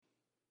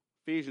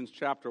Ephesians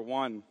chapter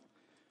 1.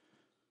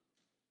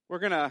 We're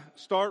going to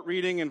start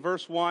reading in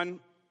verse 1.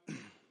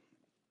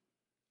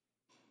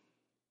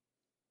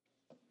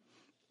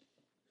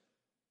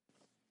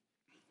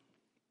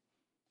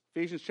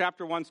 Ephesians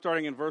chapter 1,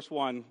 starting in verse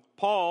 1.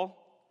 Paul,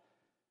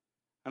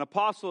 an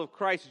apostle of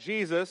Christ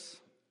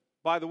Jesus,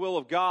 by the will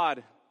of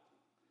God,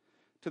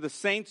 to the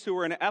saints who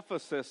are in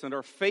Ephesus and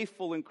are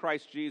faithful in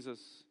Christ Jesus.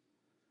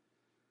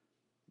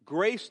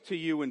 Grace to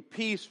you and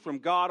peace from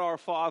God our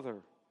Father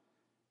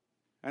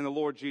and the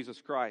Lord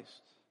Jesus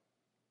Christ.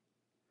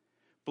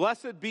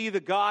 Blessed be the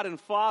God and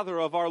Father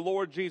of our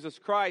Lord Jesus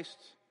Christ,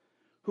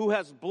 who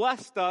has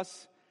blessed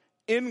us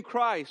in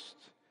Christ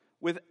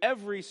with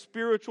every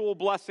spiritual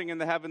blessing in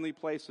the heavenly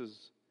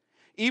places,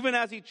 even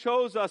as he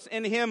chose us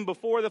in him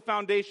before the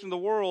foundation of the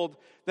world,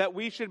 that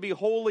we should be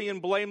holy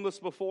and blameless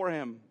before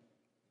him.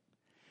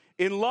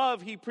 In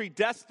love, he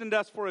predestined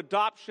us for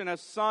adoption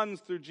as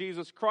sons through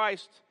Jesus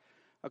Christ,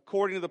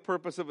 according to the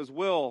purpose of his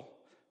will,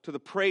 to the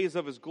praise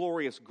of his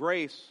glorious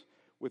grace,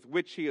 with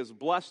which he has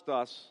blessed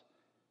us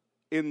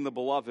in the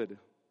beloved.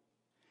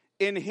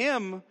 In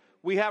him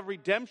we have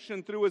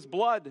redemption through his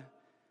blood,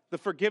 the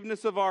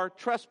forgiveness of our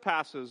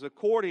trespasses,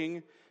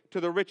 according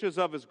to the riches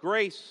of his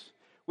grace,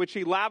 which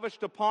he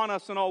lavished upon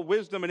us in all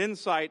wisdom and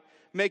insight,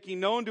 making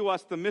known to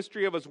us the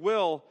mystery of his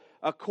will,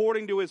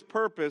 according to his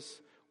purpose,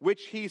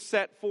 which he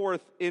set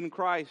forth in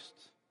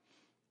Christ,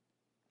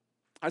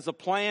 as a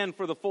plan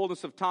for the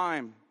fullness of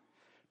time,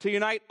 to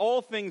unite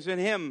all things in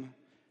him,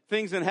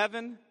 things in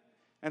heaven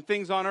and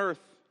things on earth.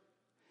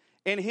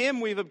 In him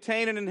we've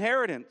obtained an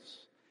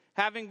inheritance,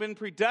 having been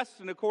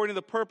predestined according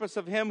to the purpose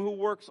of him who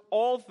works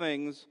all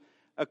things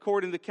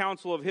according to the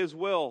counsel of his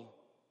will,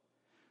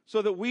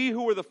 so that we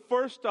who were the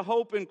first to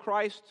hope in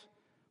Christ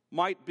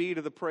might be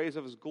to the praise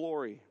of his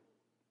glory.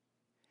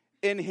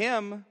 In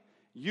him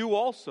you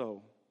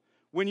also,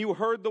 when you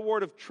heard the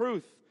word of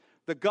truth,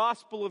 the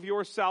gospel of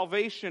your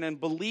salvation, and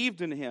believed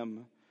in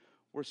him,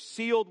 were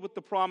sealed with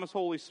the promised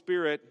Holy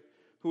Spirit,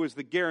 who is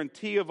the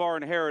guarantee of our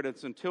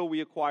inheritance until we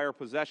acquire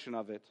possession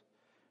of it,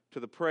 to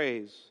the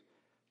praise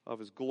of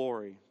his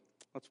glory.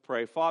 Let's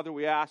pray. Father,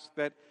 we ask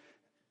that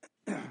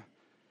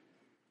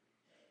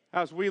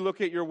as we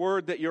look at your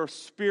word, that your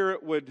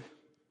Spirit would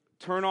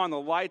turn on the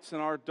lights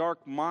in our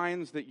dark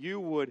minds, that you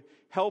would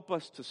help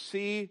us to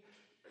see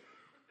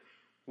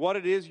what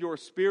it is your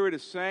Spirit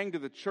is saying to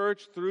the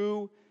church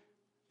through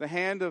the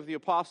hand of the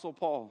Apostle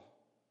Paul.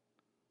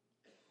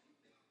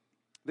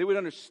 They would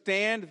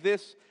understand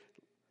this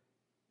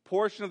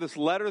portion of this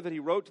letter that he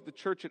wrote to the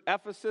church at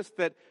Ephesus,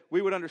 that we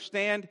would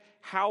understand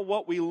how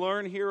what we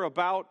learn here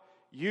about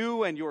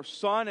you and your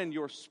Son and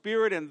your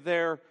Spirit and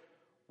their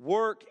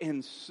work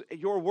in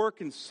your work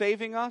in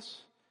saving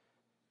us,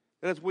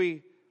 that as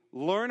we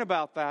learn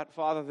about that,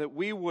 Father, that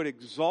we would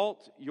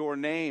exalt your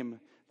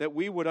name, that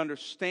we would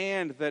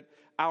understand that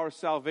our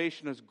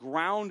salvation is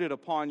grounded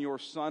upon your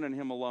Son and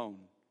him alone,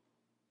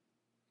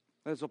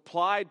 that is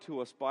applied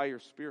to us by your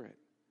Spirit.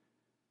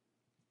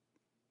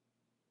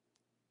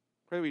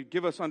 Pray we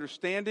give us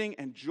understanding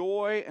and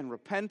joy and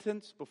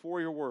repentance before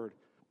your word.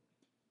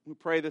 We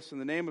pray this in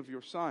the name of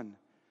your Son.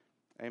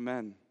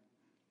 Amen.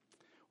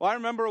 Well, I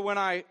remember when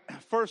I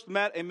first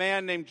met a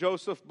man named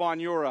Joseph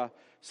Bonura.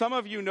 Some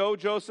of you know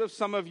Joseph,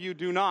 some of you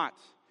do not.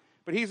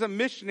 But he's a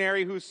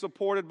missionary who's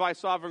supported by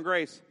Sovereign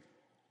Grace.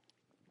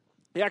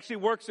 He actually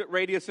works at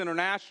Radius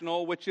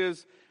International, which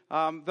is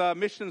the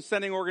mission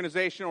sending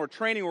organization or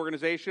training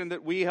organization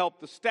that we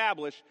helped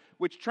establish,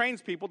 which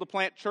trains people to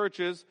plant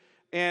churches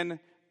in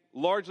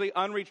largely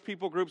unreached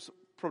people groups,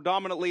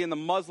 predominantly in the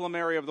Muslim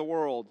area of the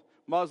world,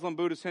 Muslim,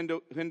 Buddhist,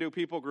 Hindu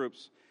people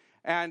groups.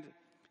 And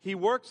he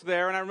works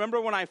there, and I remember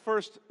when I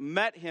first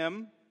met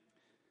him,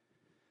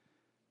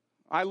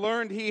 I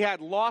learned he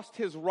had lost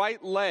his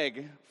right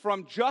leg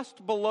from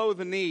just below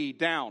the knee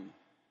down.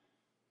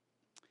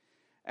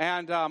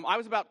 And I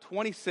was about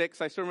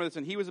 26, I still remember this,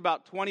 and he was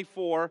about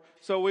 24,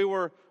 so we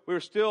were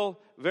still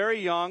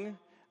very young.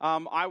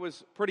 I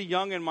was pretty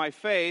young in my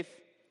faith.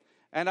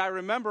 And I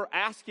remember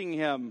asking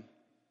him,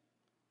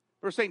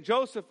 we were saying,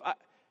 Joseph,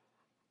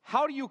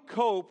 how do you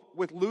cope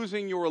with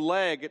losing your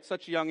leg at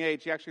such a young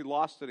age? He actually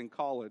lost it in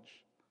college.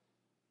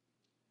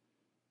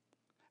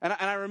 And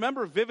I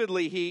remember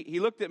vividly, he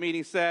looked at me and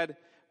he said,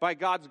 by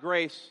God's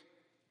grace,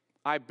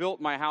 I built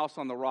my house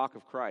on the rock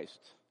of Christ.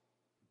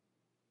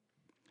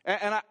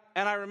 And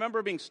I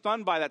remember being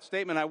stunned by that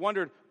statement. I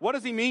wondered, what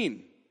does he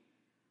mean?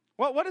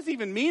 What does he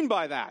even mean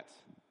by that?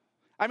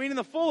 I mean, in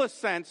the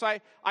fullest sense, I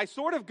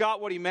sort of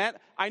got what he meant.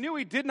 I knew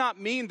he did not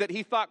mean that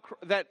he thought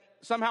that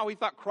somehow he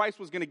thought Christ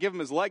was going to give him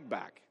his leg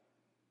back.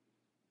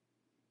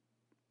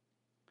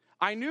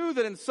 I knew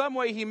that in some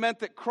way he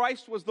meant that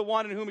Christ was the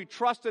one in whom he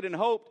trusted and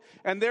hoped,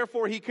 and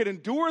therefore he could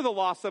endure the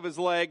loss of his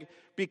leg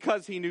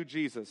because he knew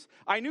Jesus.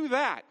 I knew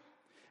that.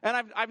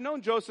 And I've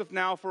known Joseph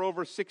now for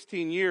over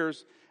 16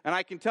 years, and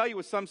I can tell you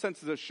with some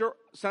sense of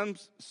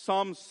assurance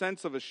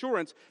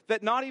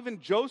that not even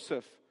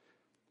Joseph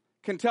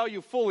can tell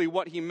you fully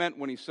what he meant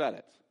when he said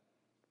it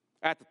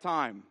at the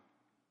time.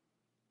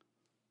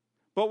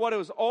 But what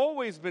has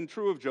always been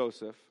true of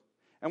Joseph,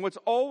 And what's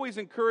always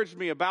encouraged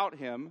me about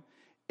him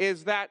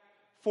is that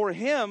for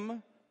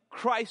him,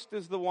 Christ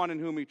is the one in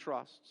whom he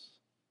trusts.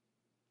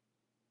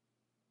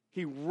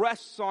 He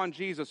rests on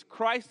Jesus.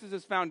 Christ is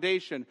his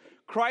foundation.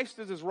 Christ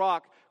is his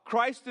rock.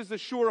 Christ is the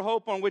sure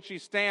hope on which he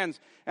stands.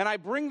 And I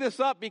bring this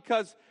up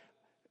because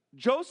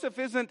Joseph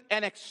isn't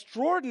an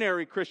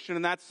extraordinary Christian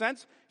in that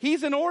sense.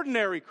 He's an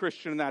ordinary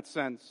Christian in that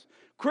sense.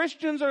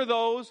 Christians are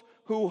those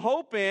who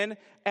hope in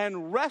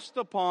and rest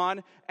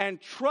upon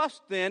and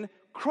trust in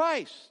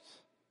Christ.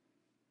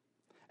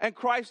 And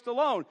Christ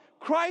alone.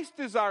 Christ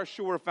is our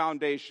sure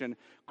foundation.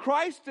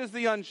 Christ is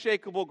the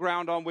unshakable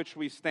ground on which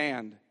we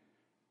stand.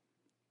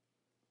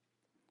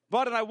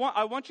 But, and I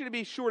want you to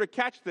be sure to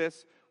catch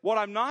this, what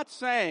I'm not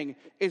saying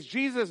is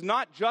Jesus is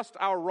not just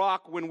our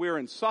rock when we're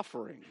in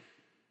suffering.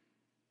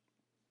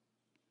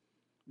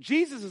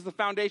 Jesus is the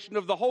foundation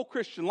of the whole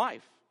Christian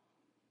life.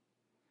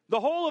 The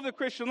whole of the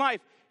Christian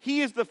life,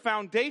 he is the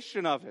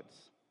foundation of it.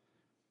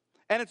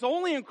 And it's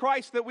only in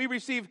Christ that we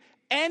receive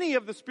any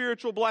of the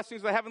spiritual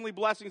blessings, the heavenly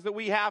blessings that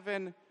we have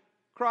in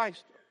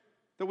Christ,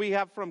 that we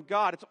have from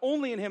God. It's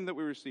only in him that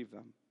we receive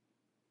them.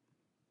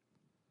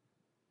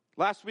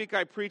 Last week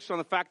I preached on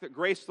the fact that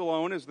grace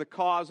alone is the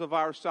cause of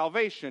our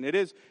salvation. It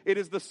is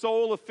the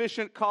sole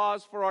efficient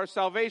cause for our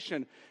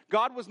salvation.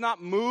 God was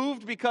not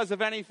moved because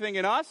of anything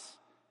in us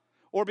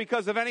or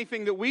because of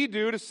anything that we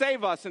do to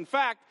save us. In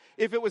fact,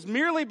 if it was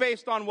merely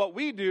based on what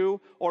we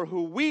do or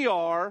who we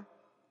are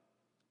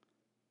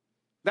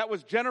that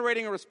was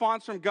generating a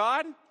response from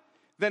God,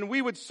 then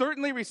we would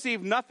certainly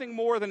receive nothing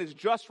more than his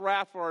just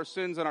wrath for our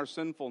sins and our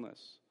sinfulness.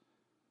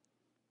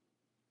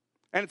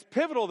 And it's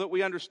pivotal that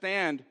we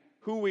understand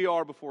who we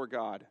are before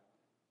God.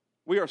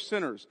 We are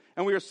sinners.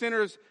 And we are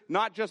sinners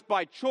not just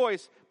by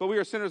choice, but we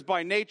are sinners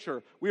by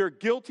nature. We are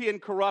guilty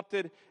and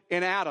corrupted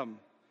in Adam.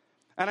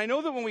 And I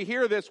know that when we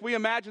hear this, we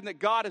imagine that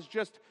God is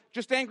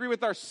just angry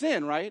with our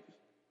sin, right?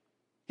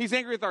 He's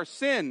angry with our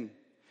sin.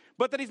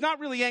 But that he's not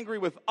really angry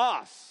with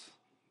us.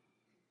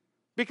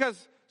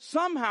 Because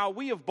somehow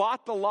we have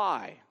bought the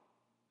lie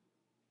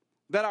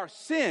that our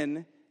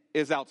sin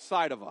is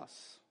outside of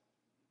us.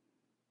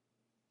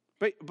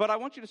 But I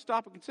want you to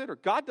stop and consider,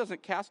 God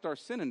doesn't cast our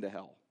sin into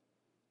hell.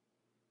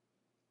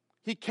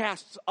 He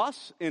casts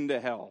us into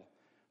hell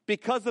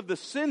because of the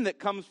sin that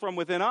comes from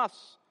within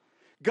us.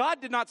 God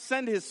did not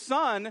send his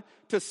Son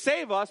to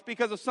save us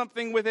because of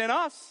something within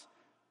us,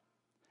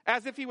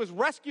 as if he was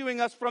rescuing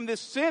us from this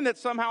sin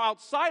that's somehow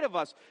outside of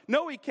us.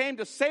 No, he came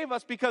to save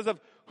us because of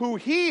who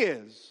he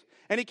is.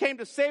 And he came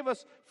to save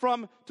us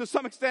from, to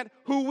some extent,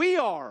 who we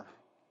are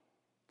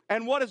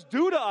and what is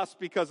due to us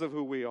because of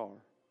who we are,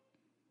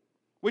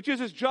 which is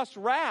his just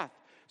wrath.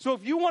 So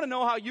if you want to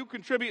know how you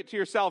contribute to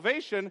your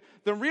salvation,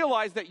 then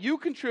realize that you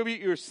contribute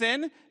your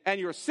sin and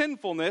your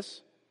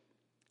sinfulness,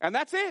 and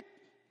that's it.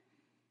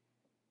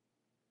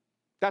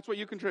 That's what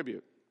you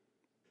contribute.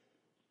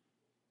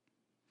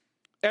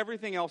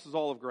 Everything else is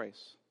all of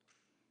grace.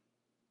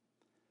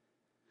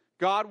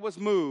 God was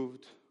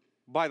moved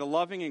by the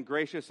loving and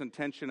gracious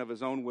intention of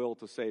his own will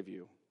to save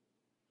you.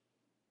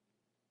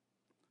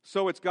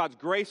 So it's God's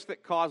grace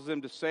that causes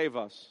him to save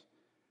us.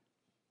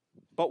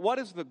 But what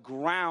is the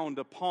ground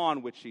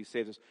upon which he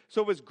saves us?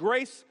 So his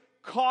grace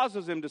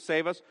causes him to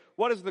save us.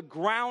 What is the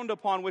ground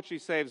upon which he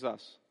saves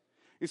us?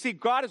 You see,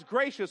 God is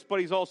gracious, but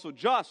he's also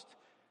just.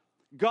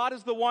 God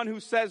is the one who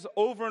says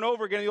over and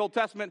over again in the Old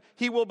Testament,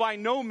 he will by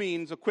no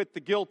means acquit the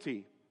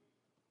guilty.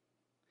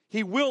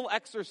 He will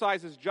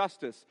exercise his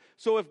justice.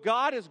 So if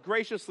God is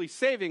graciously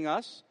saving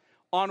us,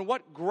 on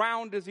what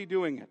ground is he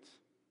doing it?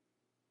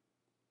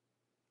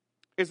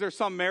 Is there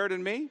some merit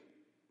in me?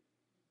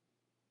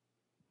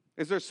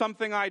 Is there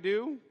something I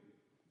do?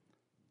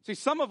 See,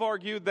 some have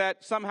argued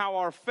that somehow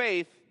our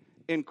faith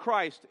in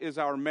Christ is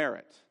our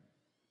merit.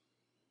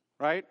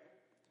 Right?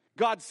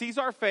 God sees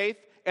our faith,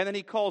 and then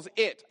he calls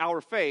it,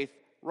 our faith,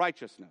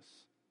 righteousness.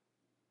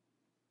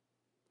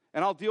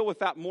 And I'll deal with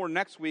that more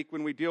next week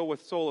when we deal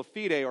with sola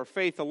fide, or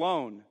faith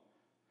alone.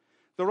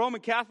 The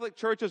Roman Catholic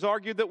Church has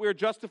argued that we're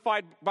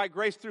justified by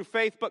grace through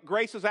faith, but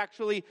grace is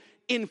actually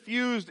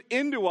infused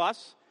into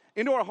us,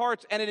 into our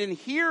hearts, and it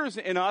inheres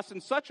in us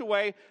in such a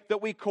way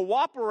that we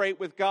cooperate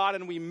with God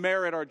and we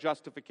merit our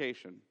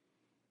justification.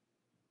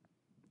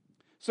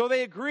 So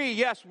they agree,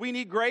 yes, we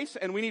need grace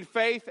and we need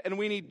faith and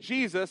we need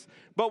Jesus,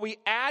 but we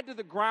add to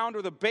the ground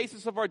or the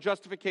basis of our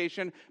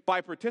justification by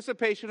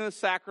participation in the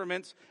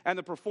sacraments and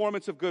the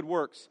performance of good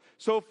works.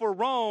 So for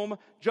Rome,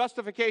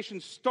 justification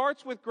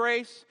starts with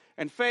grace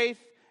and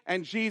faith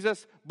and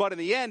Jesus, but in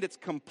the end it's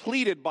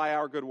completed by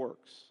our good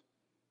works.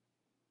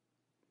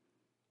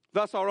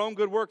 Thus our own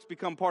good works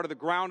become part of the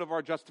ground of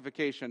our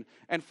justification.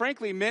 And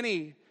frankly,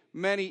 many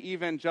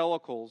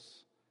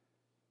evangelicals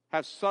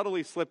have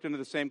subtly slipped into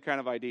the same kind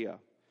of idea.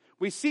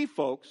 We see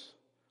folks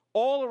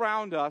all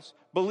around us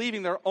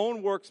believing their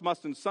own works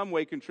must in some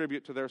way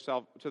contribute to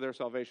their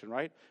salvation,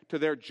 right? To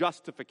their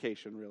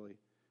justification, really.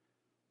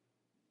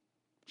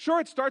 Sure,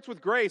 it starts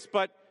with grace,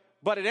 but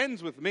it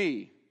ends with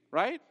me,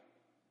 right?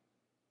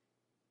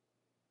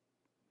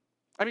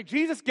 I mean,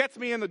 Jesus gets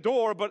me in the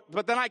door,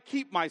 but then I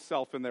keep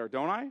myself in there,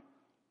 don't I?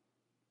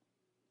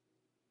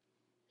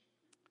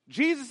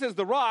 Jesus is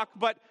the rock,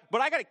 but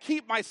I got to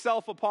keep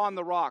myself upon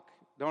the rock,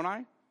 don't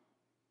I?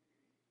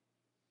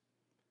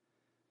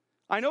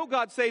 I know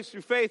God saves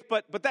through faith,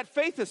 but that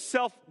faith is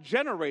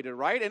self-generated,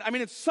 right? And I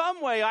mean, in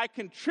some way I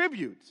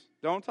contribute,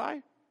 don't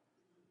I?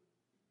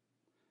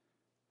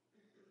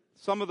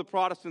 Some of the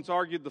Protestants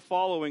argued the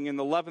following in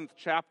the 11th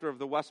chapter of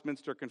the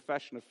Westminster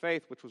Confession of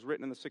Faith, which was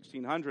written in the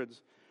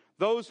 1600s.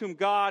 Those whom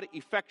God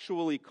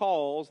effectively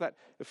calls,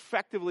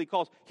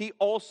 he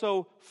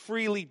also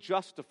freely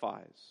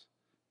justifies,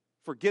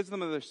 forgives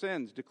them of their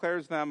sins,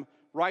 declares them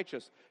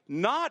righteous,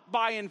 not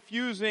by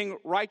infusing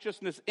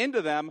righteousness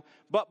into them,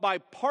 but by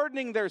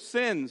pardoning their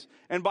sins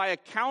and by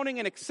accounting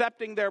and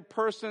accepting their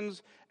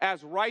persons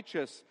as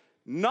righteous,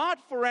 not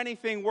for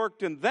anything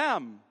worked in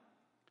them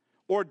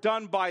or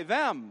done by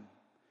them,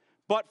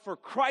 but for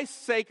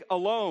Christ's sake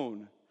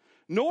alone,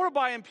 nor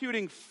by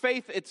imputing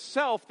faith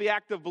itself, the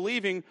act of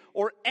believing,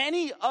 or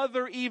any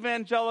other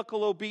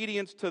evangelical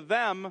obedience to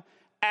them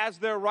as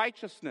their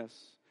righteousness.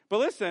 But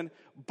listen,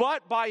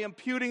 but by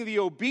imputing the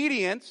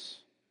obedience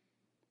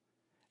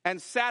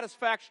and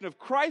satisfaction of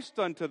Christ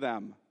unto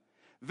them,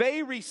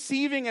 they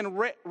receiving and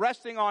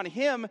resting on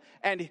him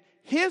and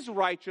his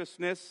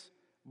righteousness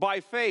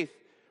by faith,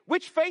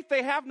 which faith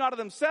they have not of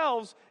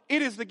themselves,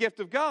 it is the gift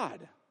of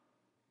God.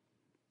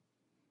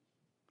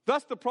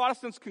 Thus the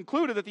Protestants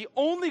concluded that the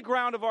only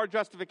ground of our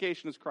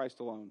justification is Christ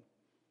alone.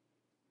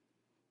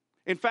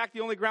 In fact,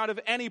 the only ground of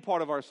any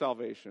part of our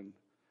salvation,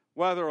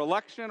 whether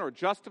election or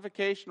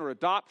justification or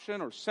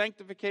adoption or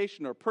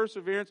sanctification or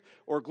perseverance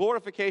or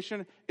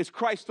glorification, is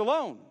Christ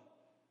alone.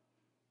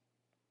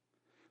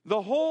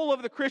 The whole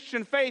of the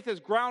Christian faith is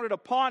grounded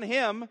upon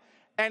him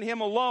and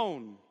him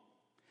alone.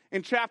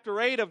 In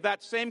chapter 8 of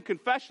that same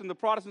confession, the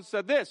Protestants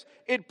said this: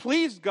 it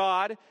pleased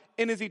God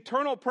in his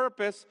eternal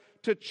purpose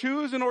to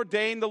choose and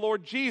ordain the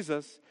Lord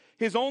Jesus,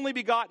 his only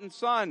begotten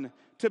Son,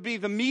 to be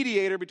the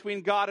mediator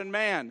between God and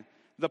man,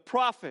 the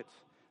prophet,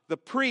 the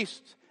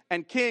priest,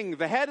 and king,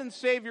 the head and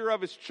savior of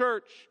his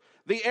church,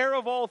 the heir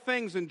of all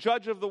things and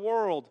judge of the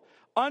world,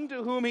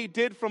 unto whom he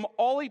did from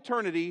all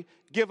eternity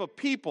give a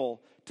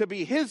people to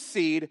be his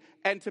seed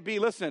and to be,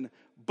 listen,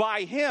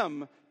 by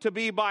him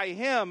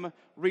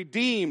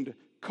redeemed,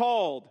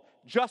 called,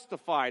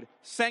 justified,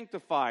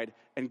 sanctified,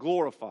 and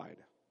glorified.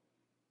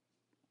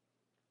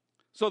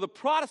 So the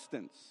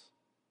Protestants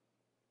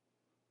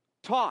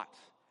taught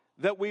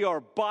that we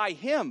are by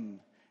him,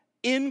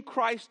 in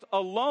Christ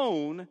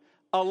alone,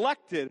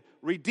 elected,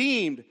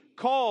 redeemed,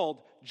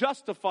 called,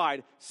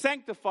 justified,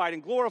 sanctified,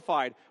 and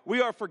glorified.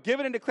 We are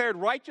forgiven and declared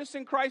righteous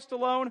in Christ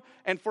alone,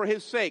 and for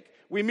his sake.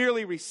 We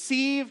merely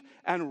receive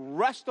and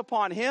rest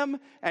upon him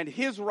and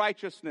his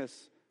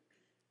righteousness.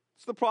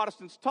 It's the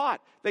Protestants taught.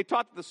 They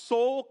taught that the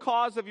sole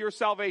cause of your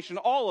salvation,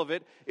 all of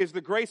it, is the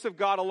grace of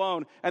God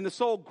alone. And the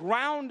sole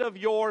ground of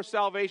your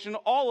salvation,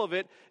 all of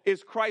it,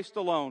 is Christ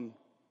alone.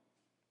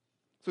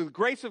 So the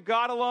grace of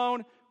God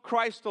alone,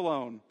 Christ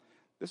alone.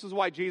 This is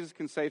why Jesus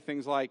can say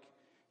things like,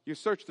 you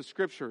search the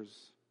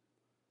scriptures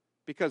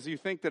because you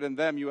think that in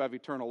them you have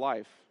eternal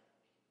life.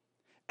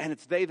 And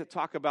it's they that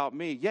talk about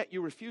me, yet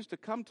you refuse to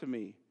come to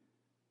me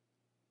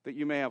that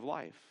you may have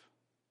life.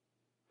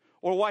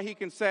 Or why he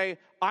can say,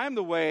 I am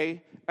the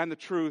way and the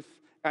truth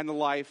and the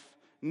life.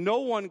 No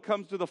one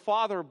comes to the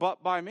Father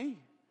but by me.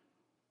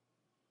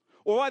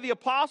 Or why the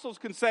apostles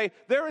can say,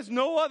 there is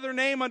no other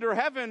name under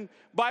heaven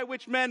by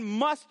which men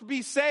must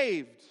be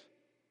saved.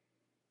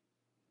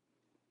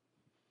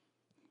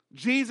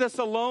 Jesus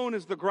alone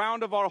is the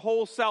ground of our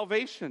whole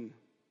salvation.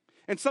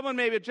 And someone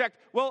may object,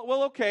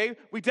 well, okay,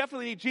 we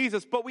definitely need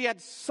Jesus, but we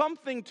add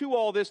something to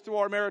all this through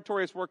our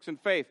meritorious works and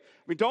faith.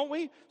 I mean, don't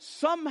we?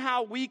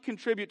 Somehow we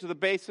contribute to the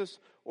basis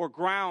or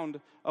ground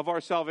of our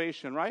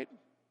salvation, right?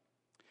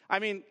 I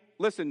mean,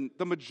 listen,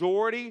 the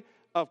majority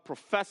of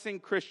professing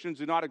Christians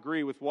do not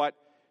agree with what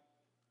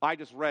I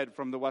just read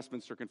from the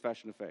Westminster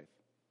Confession of Faith.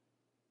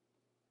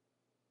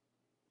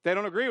 They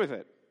don't agree with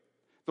it.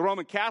 The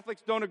Roman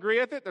Catholics don't agree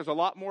with it. There's a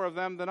lot more of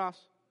them than us.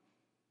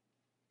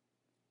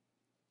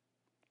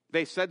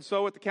 They said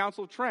so at the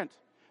Council of Trent.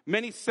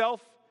 Many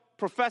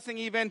self-professing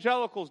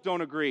evangelicals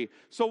don't agree.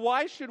 So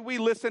why should we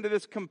listen to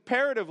this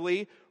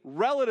comparatively,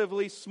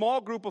 relatively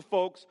small group of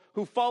folks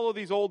who follow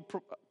these old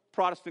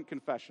Protestant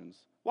confessions?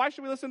 Why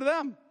should we listen to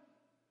them?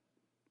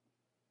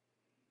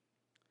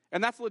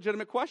 And that's a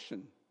legitimate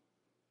question.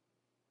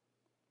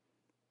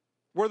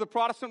 Were the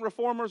Protestant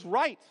reformers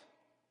right?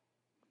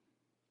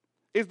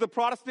 Is the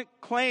Protestant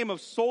claim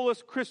of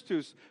Solus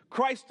Christus,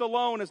 Christ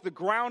alone as the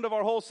ground of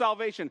our whole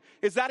salvation,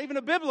 is that even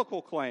a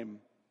biblical claim?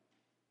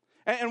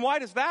 And why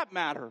does that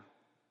matter?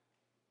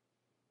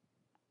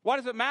 Why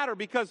does it matter?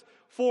 Because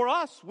for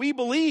us, we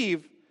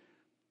believe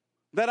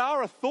that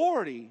our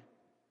authority,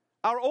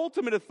 our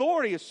ultimate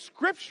authority is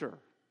Scripture.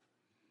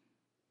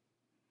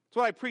 That's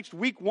what I preached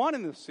week 1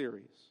 in this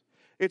series.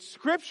 It's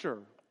Scripture.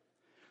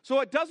 So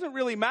it doesn't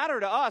really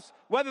matter to us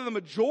whether the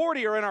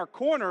majority are in our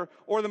corner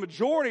or the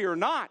majority are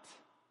not.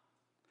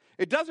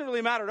 It doesn't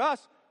really matter to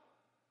us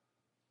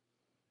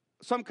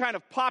some kind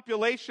of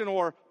population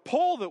or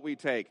poll that we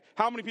take.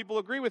 How many people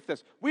agree with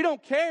this? We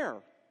don't care.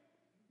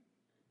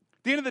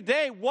 At the end of the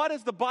day, what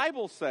does the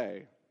Bible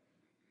say?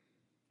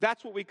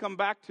 That's what we come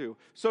back to.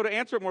 So to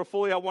answer it more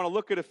fully, I want to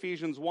look at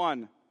Ephesians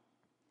 1.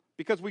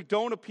 Because we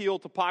don't appeal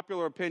to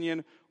popular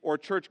opinion or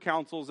church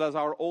councils as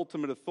our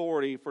ultimate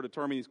authority for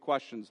determining these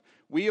questions.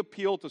 We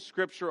appeal to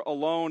Scripture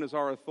alone as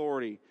our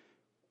authority.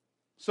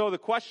 So the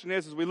question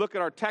is, as we look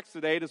at our text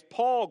today, does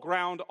Paul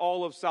ground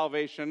all of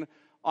salvation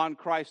on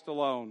Christ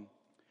alone?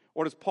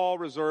 Or does Paul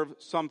reserve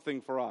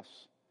something for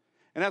us?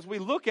 And as we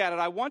look at it,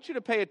 I want you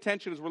to pay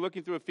attention as we're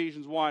looking through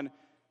Ephesians 1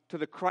 to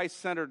the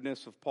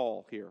Christ-centeredness of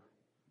Paul here.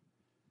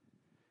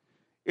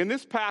 In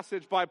this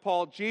passage by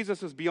Paul,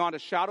 Jesus is beyond a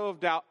shadow of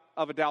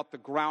a doubt the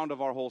ground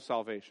of our whole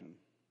salvation.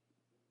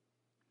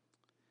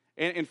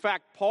 And in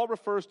fact, Paul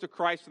refers to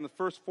Christ in the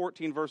first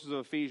 14 verses of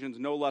Ephesians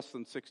no less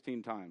than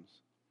 16 times.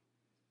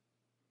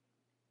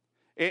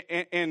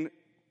 In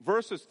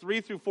verses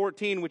 3 through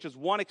 14, which is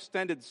one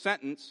extended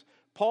sentence,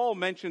 Paul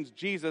mentions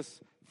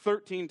Jesus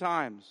 13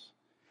 times.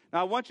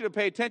 Now, I want you to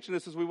pay attention to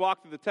this as we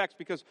walk through the text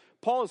because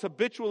Paul is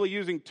habitually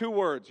using two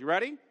words. You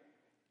ready?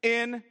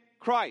 In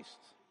Christ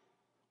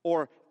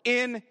or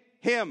in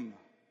Him.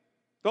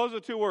 Those are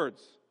two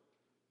words.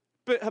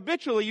 But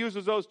habitually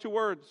uses those two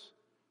words.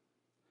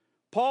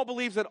 Paul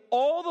believes that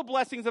all the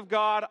blessings of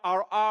God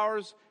are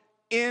ours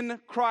in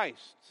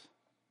Christ.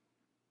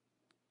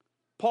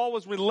 Paul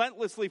was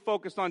relentlessly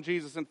focused on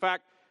Jesus. In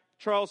fact,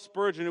 Charles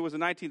Spurgeon, who was a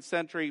 19th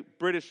century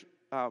British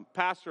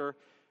pastor,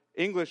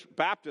 English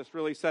Baptist,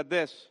 really said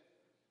this: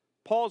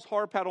 Paul's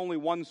harp had only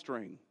one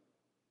string,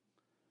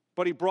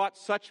 but he brought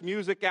such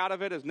music out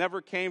of it as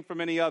never came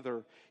from any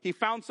other. He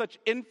found such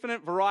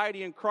infinite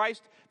variety in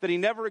Christ that he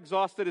never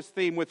exhausted his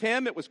theme. With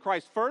him, it was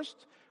Christ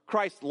first,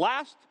 Christ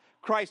last,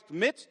 Christ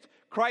midst,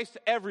 Christ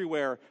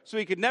everywhere. So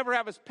he could never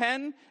have his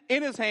pen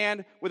in his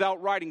hand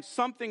without writing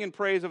something in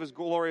praise of his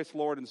glorious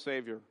Lord and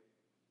Savior.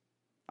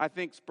 I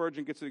think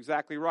Spurgeon gets it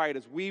exactly right.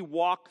 As we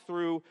walk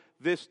through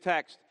this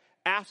text,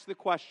 ask the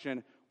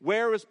question,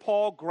 where is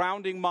Paul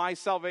grounding my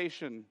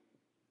salvation?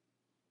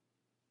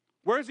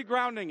 Where is he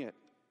grounding it?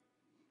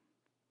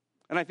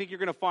 And I think you're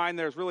going to find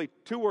there's really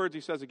two words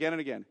he says again and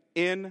again.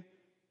 In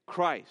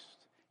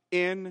Christ.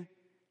 In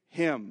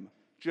Him.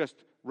 Just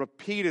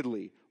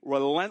repeatedly,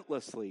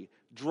 relentlessly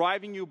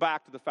driving you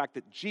back to the fact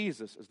that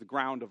Jesus is the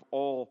ground of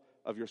all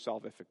of your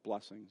salvific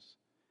blessings.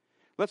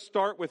 Let's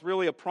start with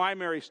really a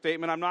primary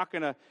statement. I'm not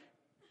going to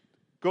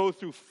go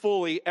through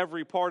fully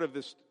every part of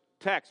this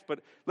text,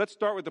 but let's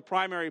start with the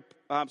primary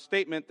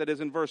statement that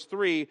is in verse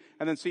 3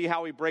 and then see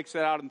how he breaks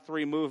it out in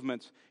three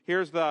movements.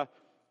 Here's the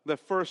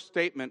first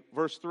statement,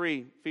 verse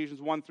 3, Ephesians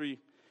 1:3.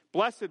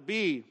 Blessed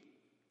be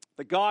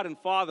the God and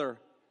Father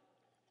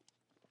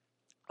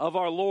of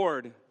our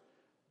Lord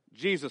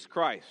Jesus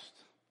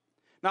Christ.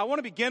 Now, I want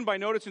to begin by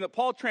noticing that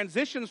Paul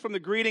transitions from the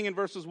greeting in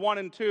verses 1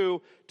 and 2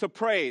 to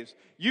praise.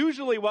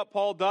 Usually what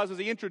Paul does is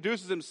he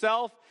introduces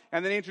himself,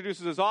 and then he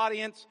introduces his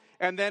audience,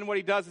 and then what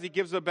he does is he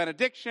gives a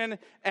benediction,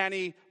 and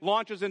he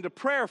launches into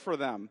prayer for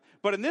them.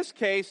 But in this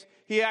case,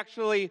 he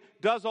actually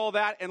does all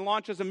that and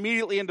launches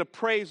immediately into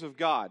praise of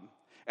God.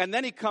 And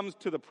then he comes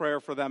to the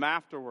prayer for them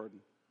afterward.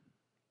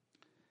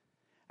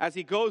 As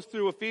he goes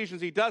through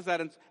Ephesians, he does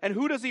that. And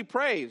who does he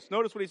praise?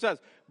 Notice what he says.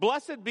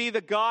 Blessed be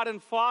the God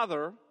and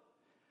Father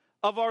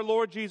of our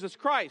Lord Jesus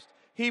Christ.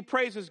 He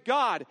praises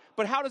God.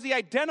 But how does he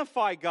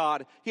identify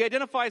God? He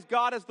identifies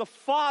God as the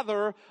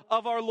Father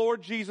of our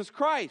Lord Jesus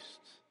Christ.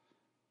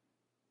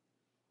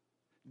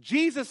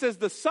 Jesus is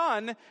the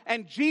Son,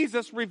 and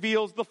Jesus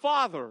reveals the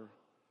Father.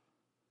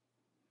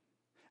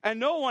 And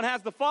no one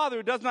has the Father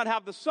who does not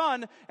have the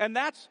Son, and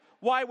that's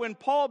why when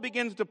Paul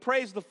begins to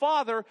praise the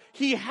Father,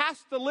 he has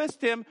to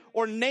list him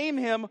or name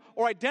him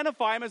or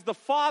identify him as the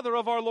Father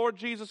of our Lord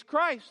Jesus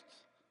Christ.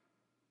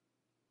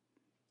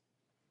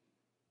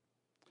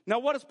 Now,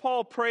 what does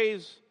Paul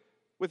praise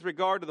with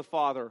regard to the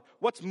Father?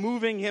 What's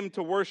moving him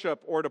to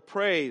worship or to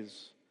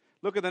praise?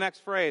 Look at the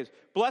next phrase.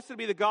 Blessed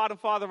be the God and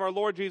Father of our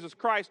Lord Jesus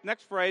Christ.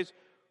 Next phrase,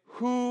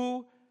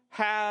 who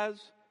has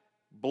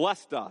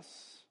blessed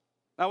us.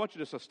 Now, I want you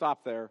just to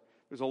stop there.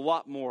 There's a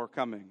lot more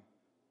coming.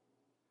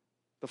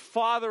 The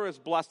Father has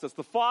blessed us.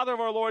 The Father of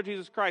our Lord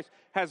Jesus Christ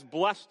has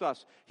blessed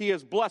us. He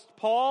has blessed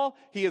Paul.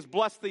 He has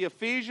blessed the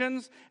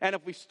Ephesians. And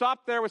if we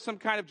stop there with some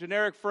kind of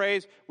generic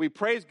phrase, we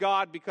praise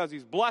God because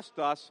He's blessed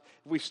us.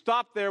 If we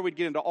stop there, we'd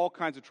get into all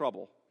kinds of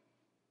trouble.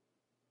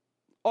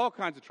 All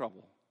kinds of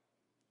trouble.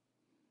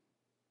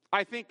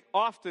 I think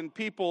often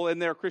people in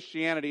their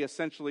Christianity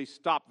essentially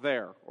stop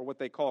there, or what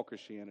they call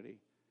Christianity.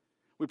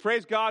 We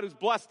praise God who's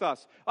blessed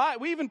us.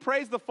 We even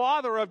praise the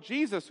Father of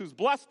Jesus who's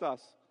blessed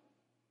us.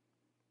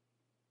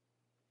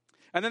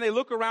 And then they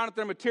look around at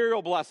their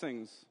material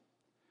blessings,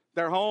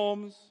 their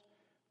homes,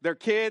 their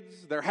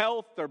kids, their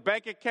health, their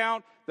bank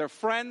account, their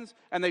friends,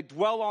 and they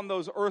dwell on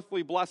those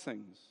earthly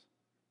blessings.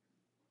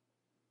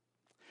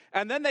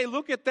 And then they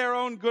look at their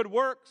own good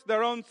works,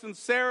 their own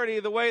sincerity,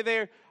 the way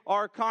they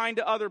are kind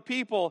to other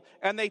people,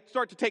 and they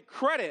start to take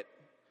credit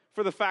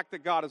for the fact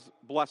that God has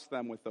blessed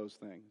them with those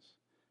things.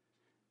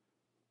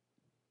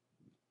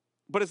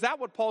 But is that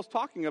what Paul's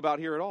talking about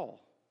here at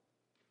all?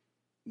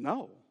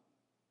 No.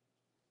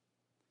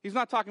 He's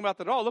not talking about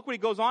that at all. Look what he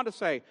goes on to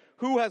say.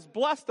 Who has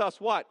blessed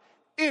us, what?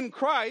 In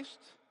Christ,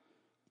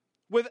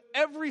 with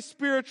every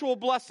spiritual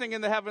blessing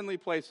in the heavenly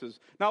places.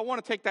 Now, I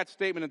want to take that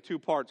statement in two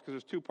parts, because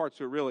there's two parts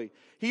to it, really.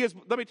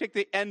 Let me take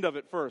the end of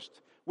it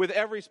first. With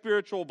every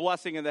spiritual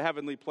blessing in the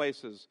heavenly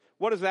places.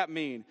 What does that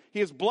mean?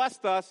 He has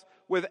blessed us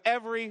with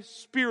every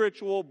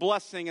spiritual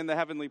blessing in the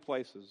heavenly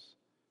places.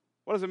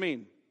 What does it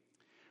mean?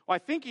 Well, I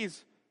think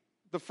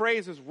the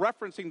phrase is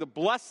referencing the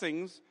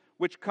blessings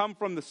which come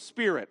from the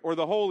Spirit or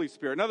the Holy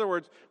Spirit. In other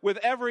words, with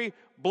every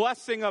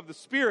blessing of the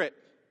Spirit,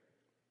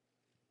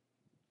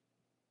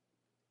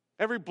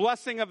 every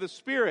blessing of the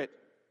Spirit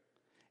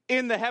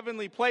in the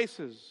heavenly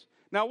places.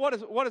 Now,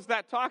 what is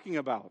that talking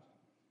about?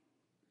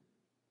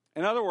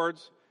 In other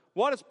words,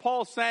 what is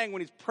Paul saying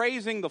when he's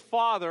praising the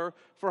Father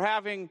for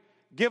having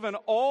given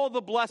all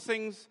the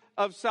blessings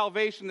of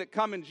salvation that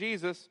come in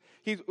Jesus?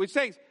 He's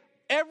saying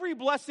every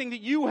blessing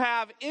that you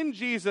have in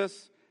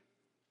Jesus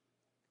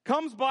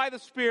comes by the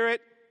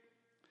Spirit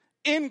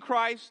in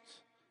Christ,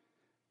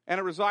 and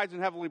it resides in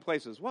heavenly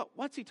places.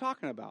 What's he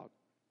talking about?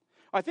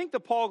 I think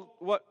that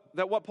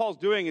what Paul's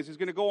doing is he's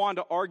going to go on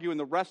to argue in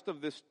the rest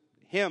of this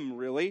hymn,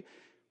 really,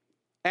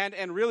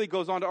 and really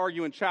goes on to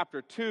argue in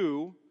chapter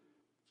 2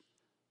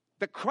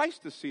 that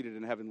Christ is seated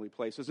in heavenly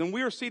places, and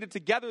we are seated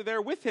together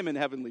there with him in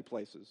heavenly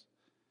places.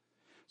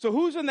 So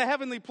who's in the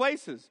heavenly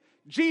places?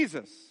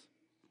 Jesus.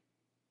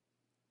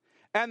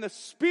 And the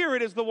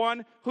Spirit is the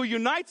one who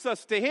unites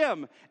us to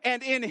him,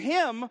 and in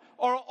him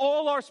are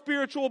all our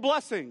spiritual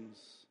blessings.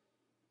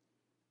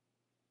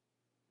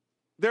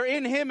 They're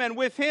in him and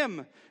with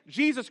him.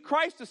 Jesus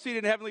Christ is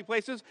seated in heavenly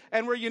places,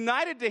 and we're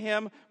united to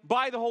him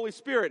by the Holy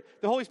Spirit.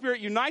 The Holy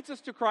Spirit unites us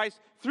to Christ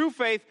through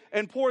faith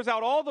and pours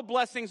out all the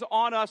blessings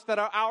on us that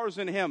are ours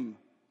in him.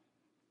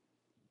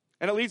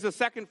 And it leads to the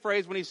second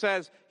phrase when he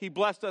says he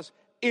blessed us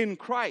in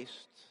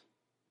Christ.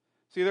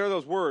 See, there are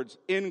those words,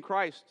 in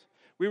Christ.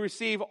 We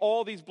receive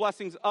all these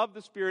blessings of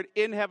the Spirit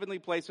in heavenly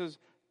places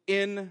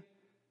in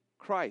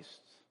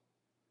Christ.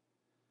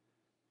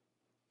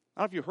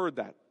 I don't know if you heard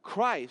that.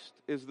 Christ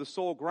is the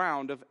sole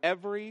ground of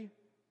every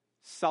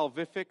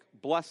salvific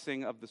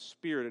blessing of the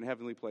Spirit in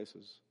heavenly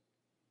places.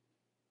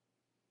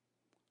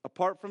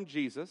 Apart from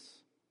Jesus,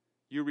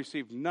 you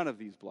receive none of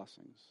these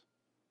blessings.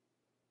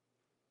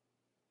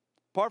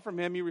 Apart from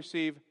him, you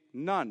receive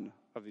none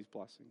of these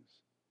blessings.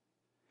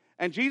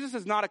 And Jesus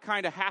is not a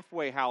kind of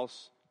halfway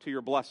house to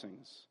your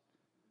blessings.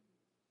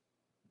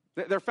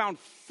 They're found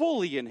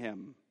fully in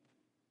him.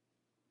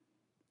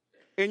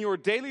 In your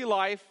daily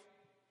life,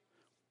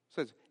 it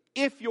says,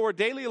 if your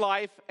daily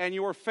life and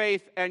your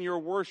faith and your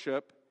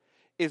worship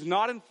is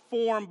not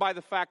informed by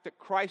the fact that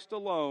Christ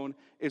alone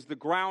is the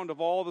ground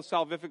of all the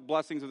salvific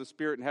blessings of the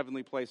Spirit in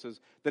heavenly places,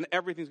 then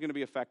everything's going to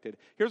be affected.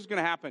 Here's what's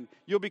going to happen.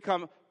 You'll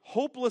become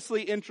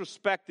hopelessly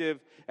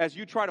introspective as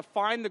you try to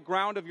find the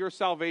ground of your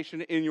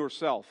salvation in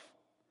yourself.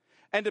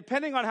 And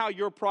depending on how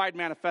your pride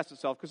manifests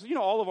itself, because,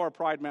 all of our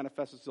pride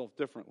manifests itself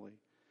differently.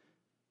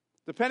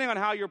 Depending on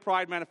how your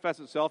pride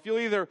manifests itself, you'll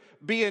either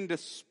be in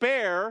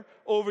despair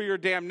over your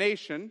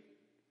damnation,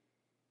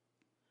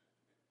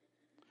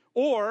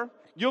 or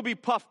you'll be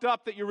puffed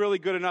up that you're really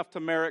good enough to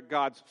merit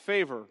God's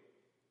favor.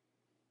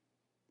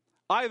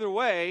 Either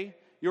way,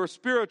 your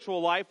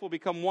spiritual life will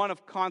become one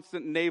of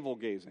constant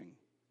navel-gazing.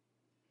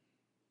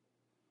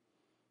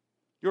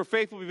 Your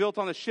faith will be built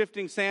on the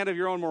shifting sand of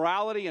your own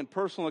morality and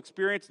personal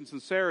experience and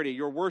sincerity.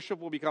 Your worship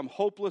will become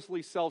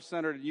hopelessly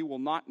self-centered, and you will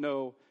not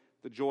know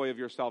the joy of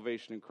your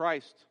salvation in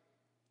Christ.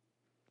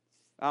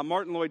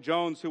 Martin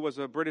Lloyd-Jones, who was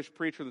a British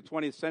preacher in the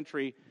 20th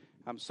century,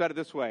 said it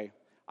this way: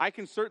 I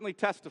can certainly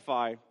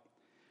testify,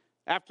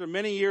 after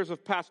many years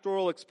of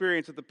pastoral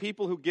experience, that the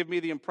people who give me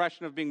the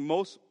impression of being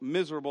most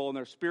miserable in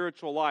their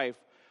spiritual life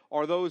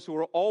are those who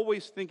are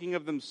always thinking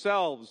of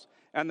themselves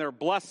and their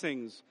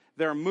blessings,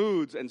 their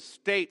moods and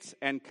states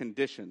and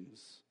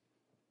conditions.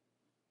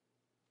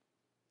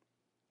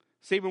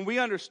 See, when we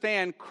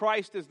understand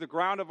Christ is the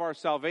ground of our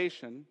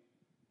salvation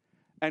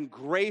and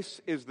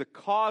grace is the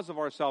cause of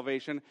our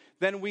salvation,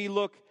 then we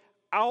look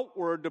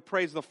outward to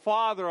praise the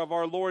Father of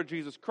our Lord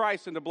Jesus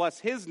Christ and to bless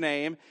his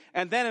name,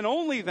 and then and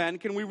only then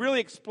can we really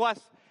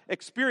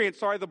experience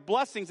the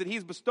blessings that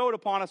he's bestowed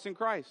upon us in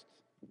Christ.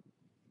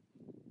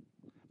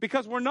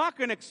 Because we're not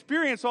going to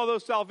experience all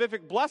those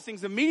salvific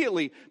blessings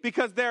immediately,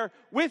 because they're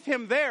with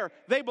him there.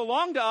 They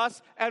belong to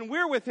us, and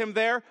we're with him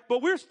there,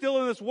 but we're still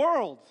in this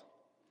world.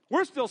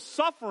 We're still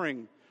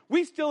suffering.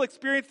 We still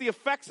experience the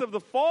effects of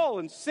the fall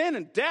and sin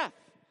and death.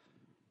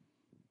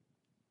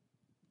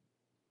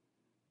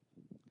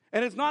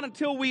 And it's not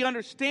until we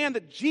understand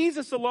that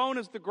Jesus alone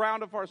is the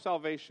ground of our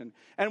salvation,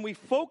 and we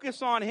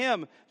focus on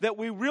him, that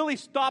we really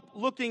stop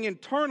looking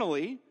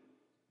internally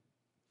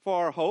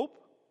for our hope,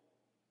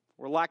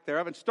 or lack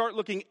thereof, and start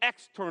looking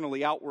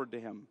externally outward to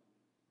him.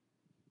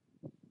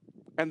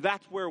 And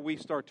that's where we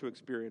start to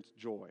experience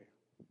joy.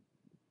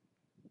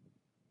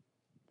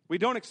 We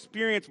don't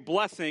experience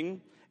blessing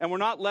And we're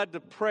not led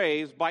to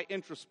praise by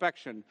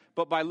introspection,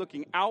 but by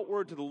looking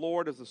outward to the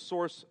Lord as the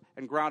source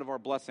and ground of our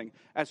blessing.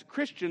 As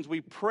Christians,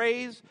 we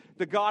praise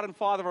the God and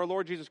Father of our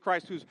Lord Jesus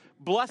Christ, who's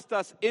blessed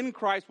us in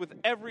Christ with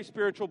every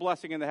spiritual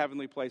blessing in the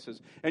heavenly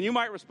places. And you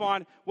might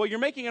respond, well, you're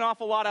making an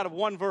awful lot out of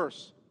one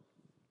verse.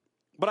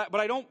 But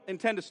I don't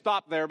intend to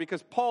stop there,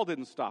 because Paul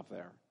didn't stop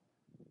there.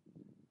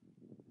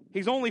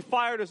 He's only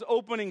fired his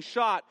opening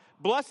shot.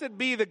 Blessed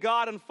be the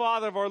God and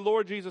Father of our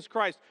Lord Jesus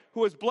Christ,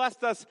 who has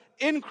blessed us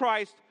in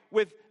Christ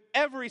with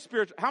every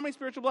spiritual, how many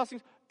spiritual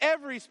blessings?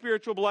 Every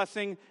spiritual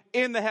blessing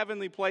in the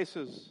heavenly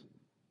places.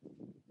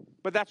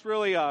 But that's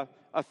really a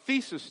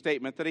thesis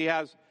statement that he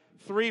has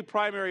three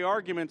primary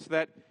arguments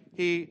that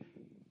he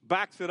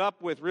backs it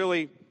up with.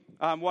 Really,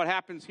 what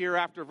happens here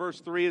after verse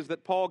 3 is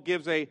that Paul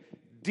gives a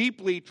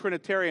deeply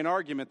Trinitarian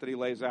argument that he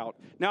lays out.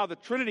 Now, the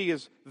Trinity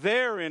is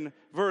there in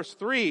verse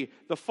 3,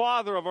 the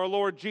Father of our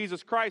Lord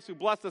Jesus Christ, who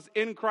blessed us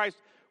in Christ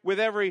with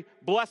every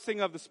blessing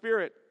of the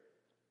Spirit.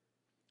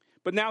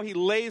 But now he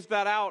lays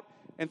that out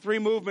in three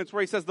movements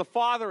where he says the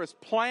Father has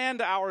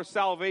planned our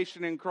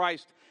salvation in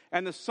Christ,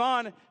 and the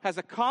Son has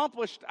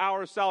accomplished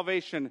our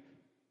salvation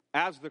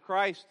as the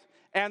Christ,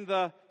 and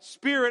the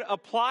Spirit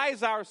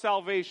applies our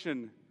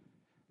salvation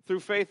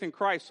through faith in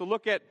Christ. So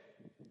look at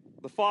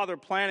the Father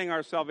planning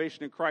our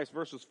salvation in Christ,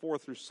 verses 4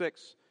 through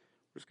 6.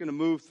 We're just going to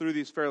move through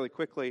these fairly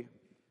quickly.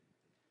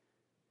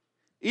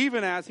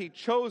 Even as he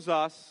chose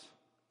us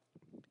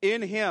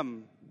in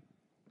him,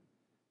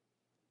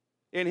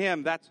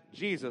 that's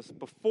Jesus,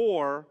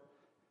 before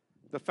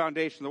the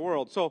foundation of the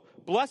world. So,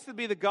 blessed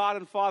be the God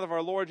and Father of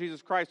our Lord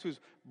Jesus Christ,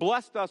 who's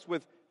blessed us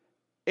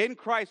in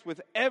Christ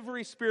with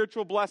every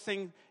spiritual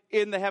blessing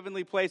in the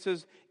heavenly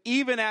places,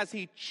 even as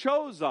he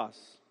chose us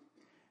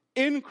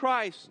in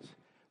Christ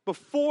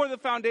before the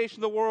foundation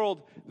of the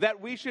world,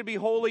 that we should be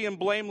holy and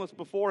blameless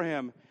before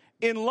him.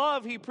 In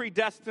love, he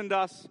predestined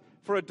us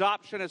for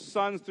adoption as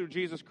sons through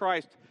Jesus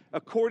Christ,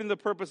 according to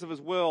the purpose of his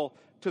will,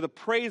 to the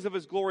praise of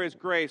his glorious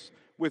grace,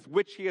 with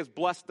which he has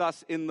blessed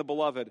us in the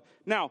beloved.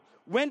 Now,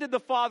 when did the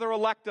Father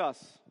elect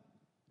us?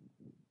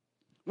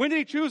 When did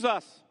he choose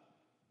us?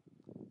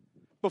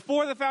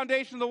 Before the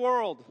foundation of the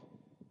world.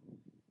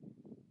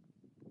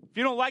 If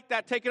you don't like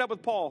that, take it up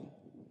with Paul.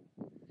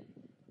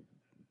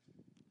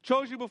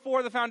 Chose you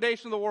before the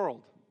foundation of the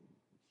world.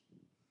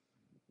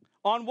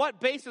 On what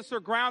basis or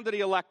ground did he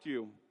elect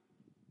you?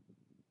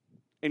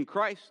 In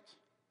Christ.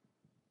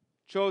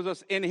 Chose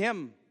us in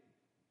him.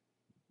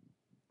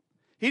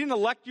 He didn't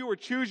elect you or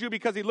choose you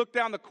because he looked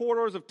down the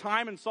corridors of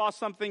time and saw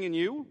something in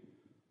you.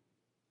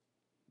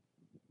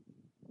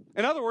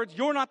 In other words,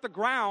 you're not the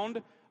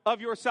ground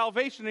of your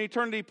salvation in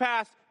eternity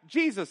past.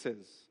 Jesus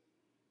is.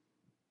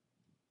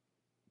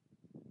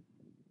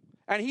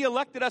 And he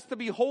elected us to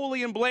be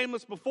holy and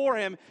blameless before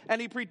him, and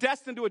he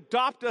predestined to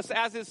adopt us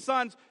as his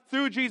sons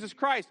through Jesus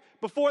Christ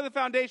before the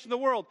foundation of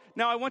the world.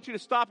 Now, I want you to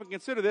stop and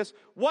consider this.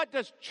 What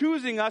does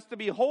choosing us to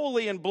be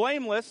holy and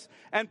blameless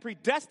and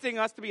predestining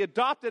us to be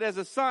adopted as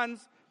his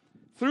sons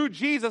through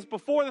Jesus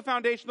before the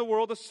foundation of the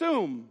world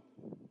assume?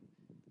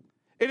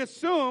 It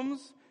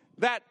assumes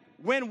that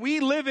when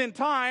we live in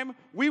time,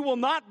 we will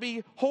not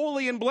be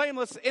holy and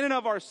blameless in and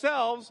of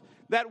ourselves,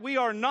 that we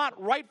are not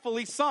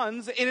rightfully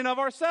sons in and of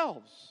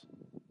ourselves.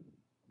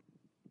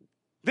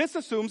 This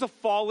assumes a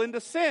fall into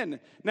sin.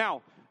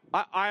 Now,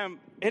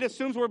 it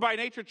assumes we're by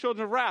nature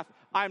children of wrath.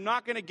 I'm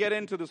not going to get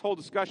into this whole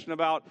discussion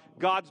about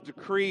God's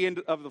decree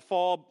of the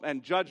fall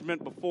and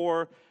judgment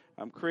before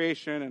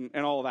creation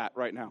and all that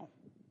right now.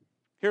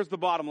 Here's the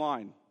bottom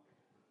line.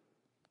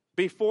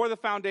 Before the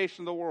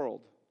foundation of the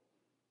world,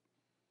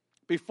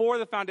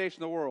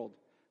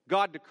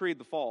 God decreed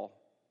the fall.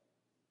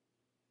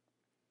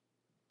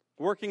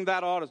 Working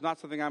that out is not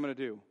something I'm going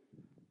to do.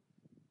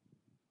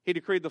 He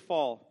decreed the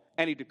fall.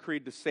 And he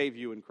decreed to save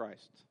you in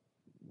Christ.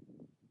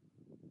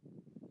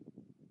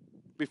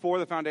 Before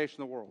the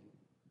foundation of the world.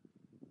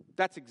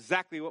 That's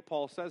exactly what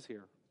Paul says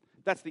here.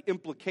 That's the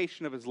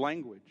implication of his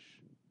language.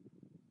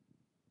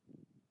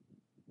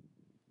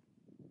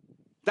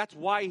 That's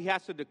why he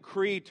has to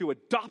decree to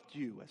adopt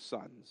you as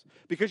sons.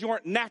 Because you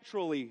aren't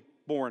naturally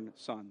born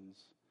sons.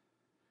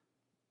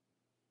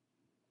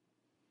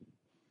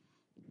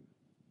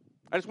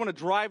 I just want to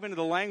drive into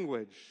the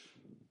language.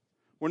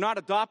 We're not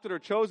adopted or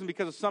chosen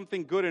because of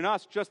something good in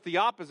us. Just the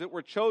opposite.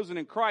 We're chosen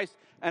in Christ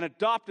and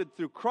adopted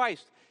through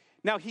Christ.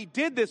 Now, he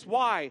did this.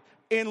 Why?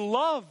 In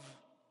love,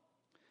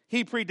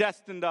 he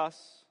predestined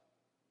us.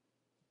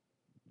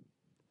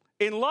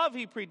 In love,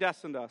 he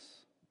predestined us.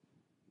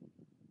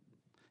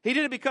 He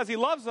did it because he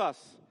loves us.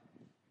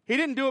 He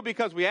didn't do it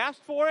because we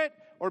asked for it,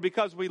 or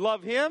because we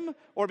love him,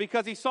 or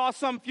because he saw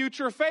some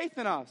future faith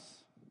in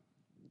us.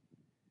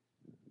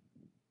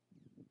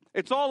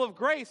 It's all of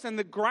grace, and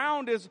the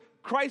ground is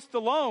Christ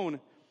alone.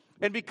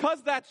 And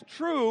because that's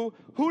true,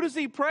 who does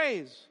he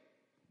praise?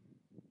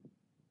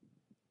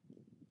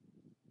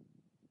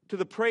 To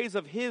the praise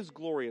of his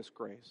glorious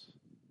grace.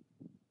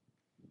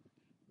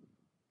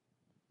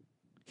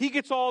 He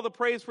gets all the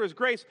praise for his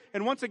grace.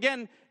 And once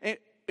again,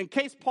 in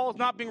case Paul's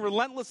not being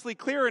relentlessly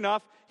clear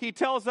enough, he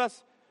tells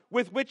us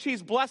with which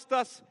he's blessed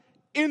us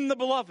in the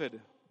beloved.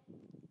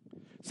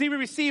 See, we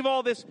receive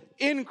all this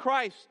in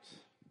Christ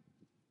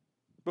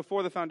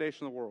before the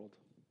foundation of the world.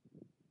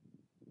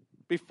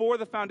 Before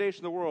the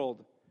foundation of the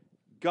world,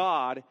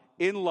 God,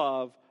 in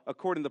love,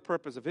 according to the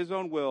purpose of his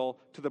own will,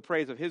 to the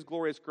praise of his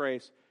glorious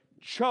grace,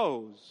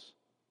 chose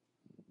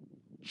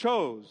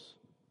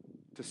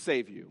to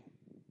save you.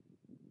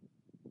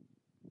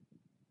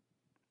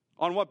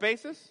 On what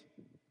basis?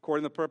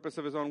 According to the purpose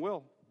of his own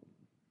will.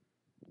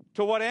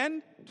 To what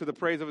end? To the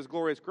praise of his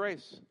glorious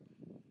grace.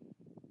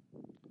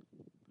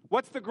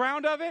 What's the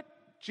ground of it?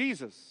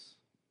 Jesus.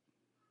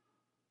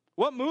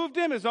 What moved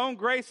him? His own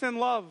grace and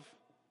love.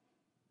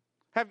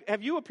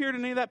 Have you appeared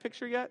in any of that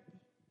picture yet?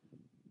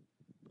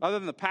 Other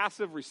than the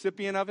passive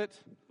recipient of it?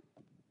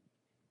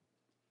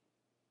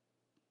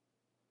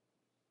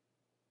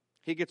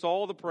 He gets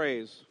all the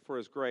praise for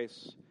his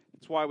grace.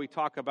 That's why we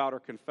talk about or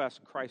confess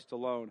Christ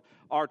alone.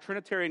 Our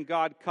Trinitarian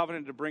God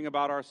covenanted to bring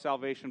about our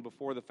salvation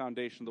before the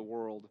foundation of the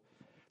world.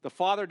 The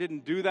Father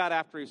didn't do that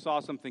after he saw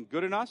something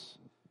good in us.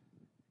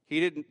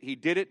 He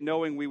did it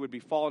knowing we would be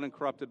fallen and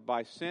corrupted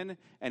by sin,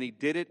 and he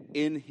did it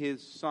in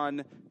his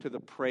Son to the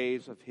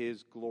praise of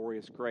his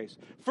glorious grace.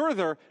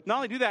 Further, not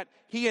only do that,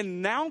 he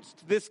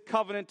announced this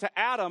covenant to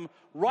Adam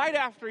right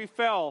after he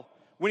fell,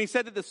 when he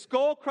said that the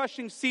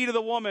skull-crushing seed of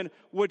the woman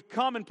would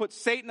come and put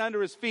Satan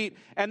under his feet.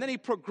 And then he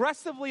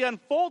progressively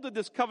unfolded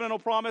this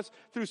covenantal promise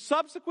through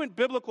subsequent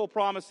biblical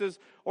promises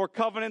or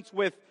covenants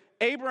with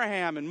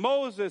Abraham and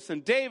Moses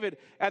and David,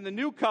 and the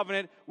new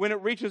covenant when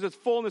it reaches its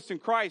fullness in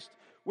Christ,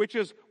 which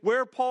is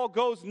where Paul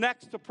goes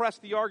next to press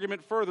the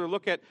argument further.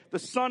 Look at the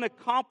Son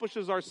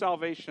accomplishes our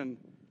salvation.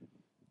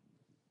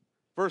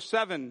 Verse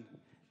 7,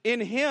 in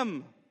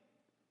him,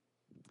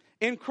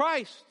 in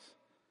Christ,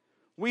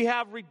 we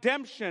have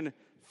redemption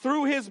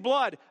through his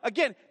blood.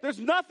 Again, there's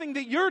nothing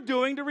that you're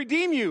doing to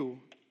redeem you.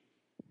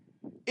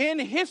 In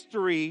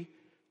history,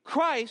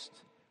 Christ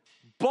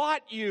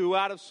bought you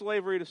out of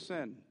slavery to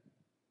sin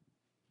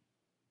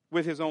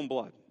with his own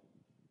blood.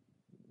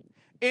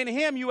 In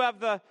him you have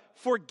the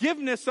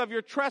forgiveness of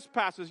your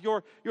trespasses.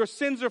 Your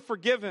sins are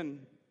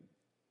forgiven.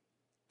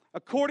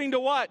 According to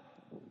what?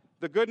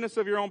 The goodness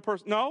of your own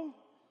person? No.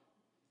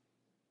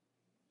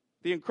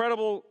 The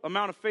incredible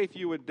amount of faith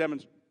you would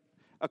demonstrate.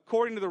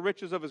 According to the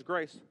riches of his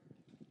grace.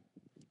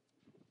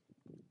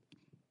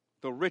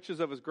 The riches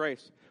of his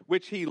grace,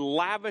 which he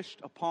lavished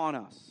upon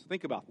us.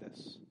 Think about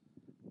this.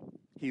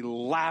 He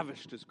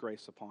lavished his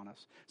grace upon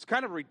us. It's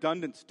kind of a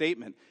redundant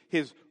statement.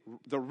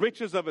 The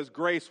riches of his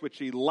grace, which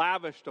he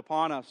lavished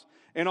upon us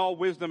in all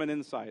wisdom and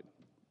insight.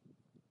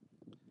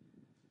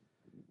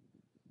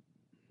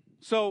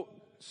 So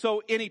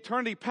in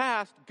eternity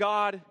past,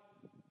 God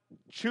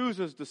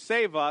chooses to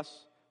save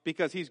us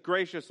because he's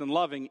gracious and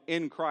loving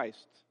in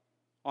Christ,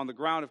 on the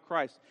ground of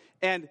Christ.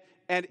 And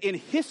in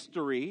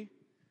history,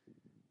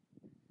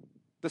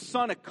 the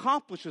Son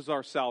accomplishes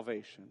our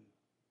salvation.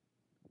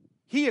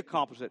 He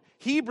accomplished it.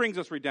 He brings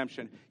us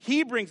redemption.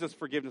 He brings us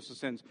forgiveness of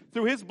sins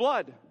through his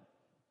blood.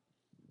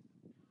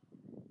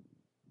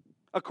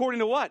 According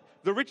to what?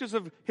 The riches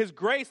of his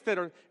grace that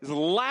is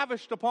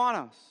lavished upon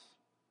us.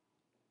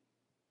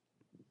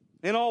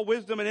 In all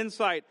wisdom and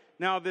insight.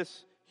 Now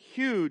this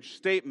huge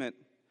statement,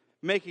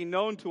 making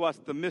known to us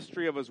the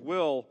mystery of his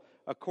will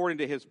according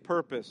to his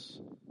purpose,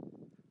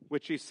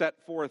 which he set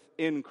forth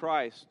in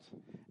Christ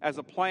as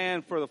a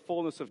plan for the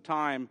fullness of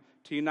time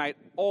to unite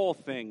all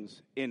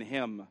things in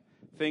him,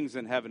 things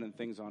in heaven and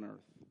things on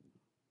earth.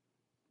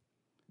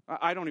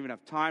 I don't even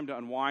have time to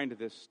unwind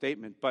this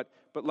statement, but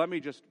let me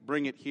just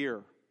bring it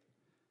here.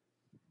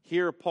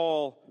 Here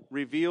Paul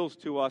reveals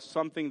to us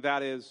something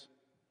that is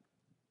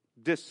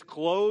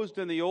disclosed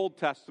in the Old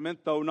Testament,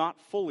 though not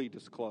fully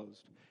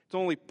disclosed. It's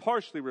only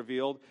partially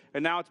revealed,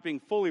 and now it's being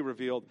fully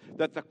revealed,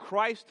 that the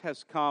Christ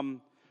has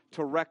come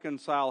to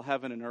reconcile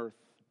heaven and earth,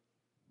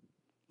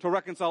 to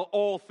reconcile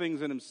all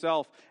things in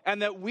himself,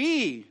 and that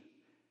we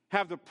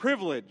have the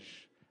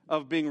privilege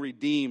of being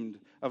redeemed,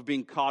 of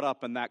being caught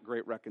up in that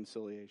great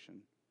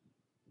reconciliation.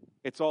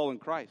 It's all in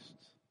Christ.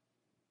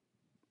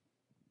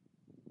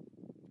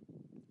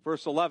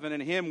 Verse 11,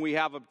 in him we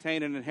have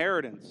obtained an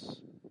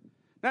inheritance.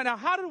 Now,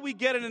 how did we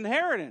get an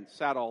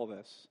inheritance out of all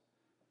this?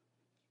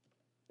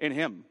 In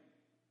him.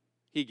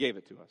 He gave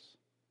it to us.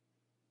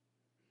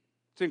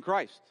 It's in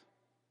Christ.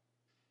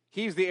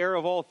 He's the heir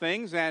of all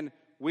things, and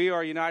we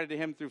are united to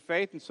him through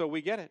faith, and so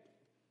we get it.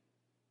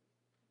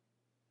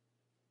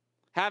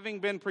 Having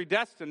been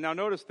predestined, now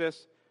notice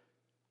this,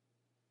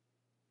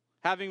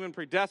 having been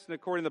predestined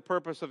according to the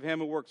purpose of him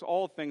who works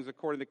all things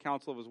according to the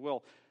counsel of his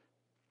will,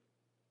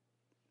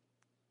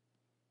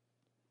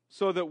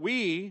 so that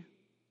we,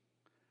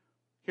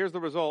 here's the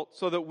result,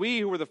 so that we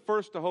who were the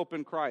first to hope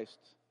in Christ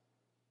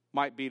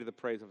might be to the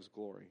praise of his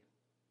glory.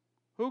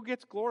 Who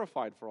gets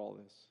glorified for all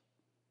this?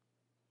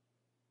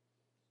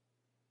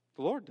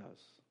 The Lord does.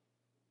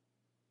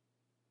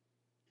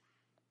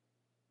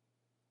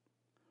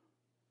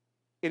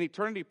 In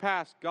eternity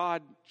past,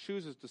 God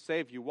chooses to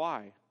save you.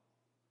 Why?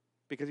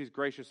 Because he's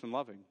gracious and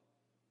loving.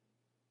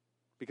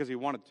 Because he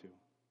wanted to.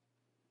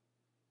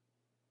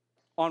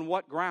 On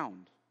what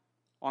ground?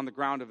 On the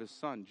ground of his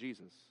Son,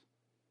 Jesus.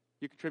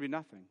 You contribute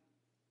nothing.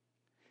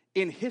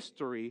 In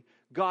history,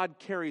 God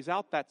carries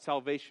out that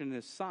salvation in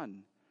his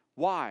Son.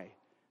 Why?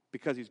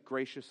 Because he's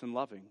gracious and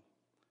loving.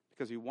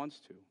 Because he wants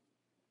to.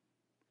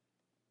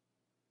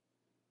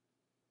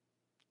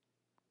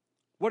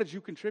 What did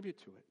you contribute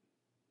to it?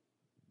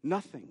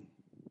 Nothing.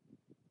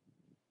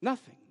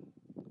 Nothing.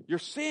 Your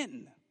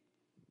sin.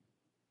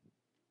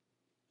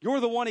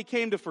 You're the one he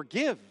came to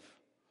forgive.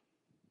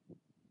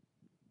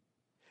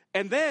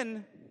 And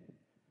then,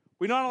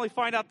 we not only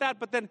find out that,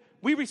 but then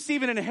we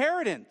receive an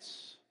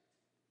inheritance.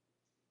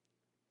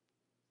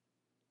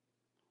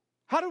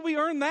 How did we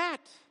earn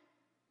that?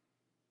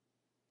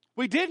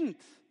 We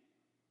didn't.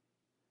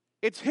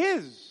 It's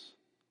his.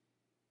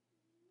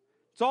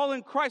 It's all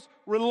in Christ,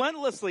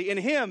 relentlessly in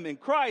him, in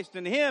Christ,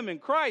 in him, in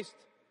Christ.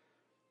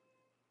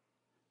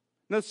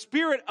 The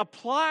Spirit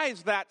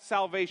applies that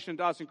salvation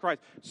to us in Christ.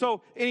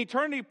 So in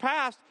eternity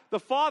past, the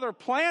Father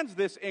plans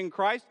this in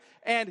Christ,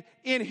 and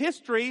in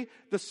history,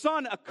 the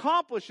Son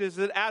accomplishes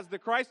it as the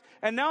Christ,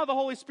 and now the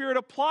Holy Spirit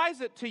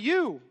applies it to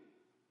you.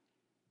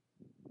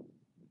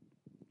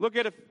 Look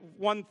at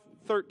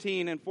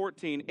 1:13 and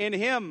 14. In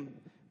him,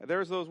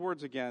 there's those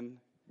words again.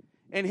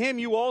 In him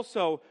you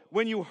also,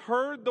 when you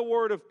heard the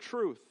word of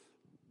truth,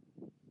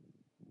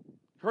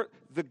 heard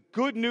the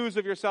good news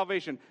of your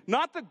salvation,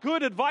 not the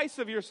good advice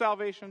of your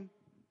salvation,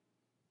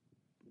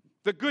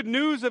 the good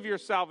news of your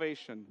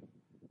salvation,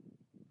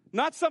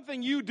 not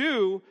something you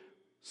do,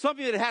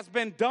 something that has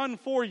been done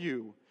for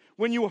you.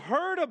 When you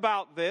heard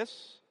about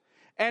this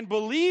and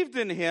believed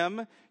in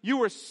him, you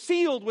were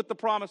sealed with the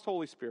promised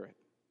Holy Spirit,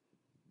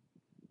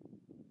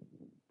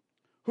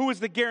 who is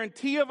the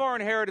guarantee of our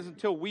inheritance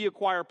until we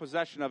acquire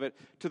possession of it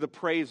to the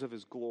praise of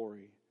his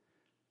glory.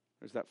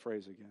 There's that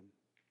phrase again.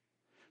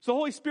 So the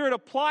Holy Spirit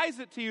applies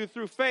it to you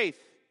through faith.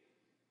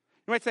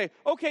 You might say,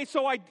 okay,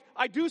 so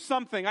I do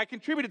something. I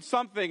contributed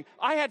something.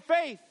 I had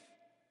faith.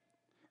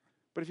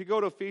 But if you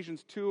go to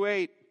Ephesians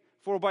 2:8,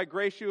 for by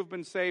grace you have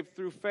been saved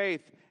through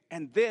faith,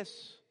 and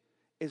this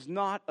is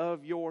not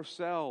of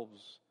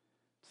yourselves.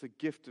 It's a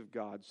gift of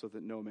God so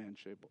that no man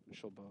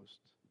shall boast.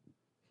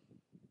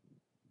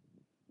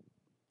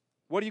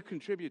 What do you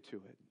contribute to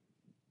it?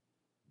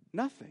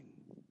 Nothing.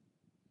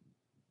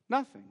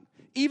 Nothing.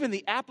 Even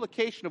the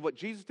application of what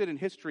Jesus did in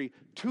history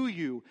to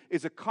you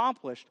is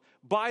accomplished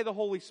by the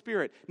Holy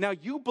Spirit. Now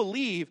you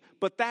believe,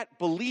 but that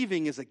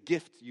believing is a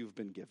gift you've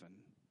been given.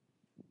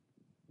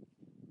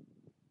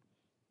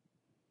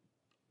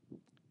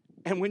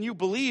 And when you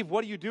believe,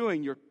 what are you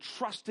doing? You're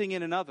trusting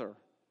in another.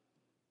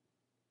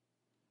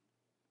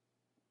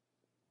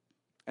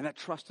 And that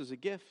trust is a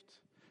gift.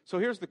 So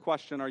here's the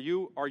question. Are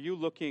you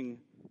looking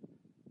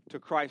to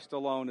Christ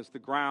alone as the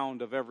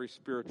ground of every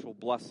spiritual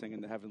blessing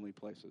in the heavenly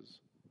places?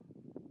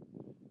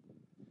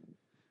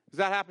 Is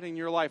that happening in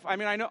your life? I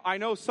mean, I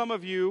know some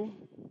of you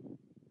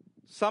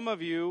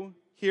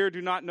here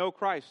do not know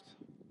Christ.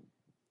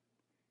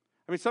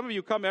 I mean, some of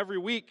you come every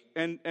week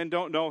and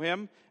don't know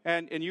him,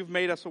 and you've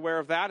made us aware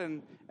of that,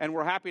 and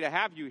we're happy to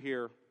have you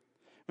here.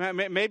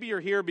 Maybe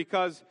you're here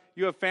because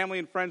you have family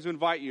and friends who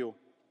invite you.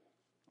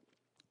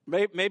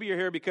 Maybe you're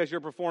here because you're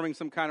performing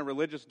some kind of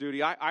religious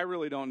duty. I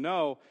really don't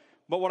know.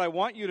 But what I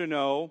want you to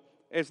know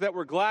is that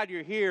we're glad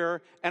you're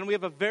here, and we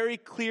have a very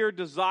clear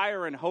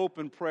desire and hope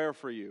and prayer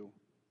for you.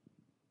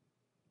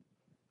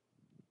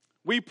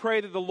 We pray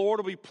that the Lord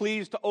will be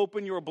pleased to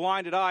open your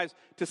blinded eyes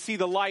to see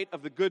the light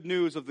of the good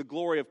news of the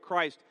glory of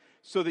Christ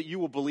so that you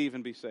will believe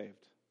and be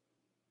saved.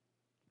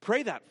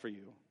 Pray that for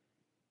you.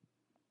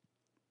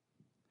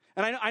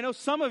 And I know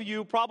some of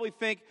you probably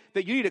think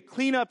that you need to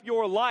clean up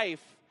your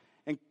life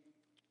and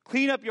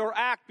clean up your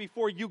act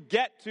before you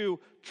get to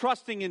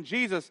trusting in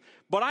Jesus.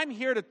 But I'm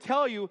here to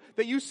tell you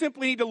that you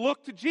simply need to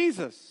look to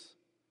Jesus.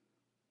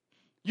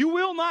 You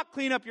will not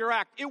clean up your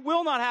act. It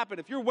will not happen.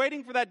 If you're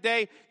waiting for that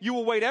day, you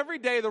will wait every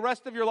day the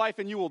rest of your life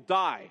and you will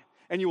die.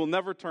 And you will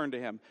never turn to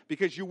him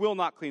because you will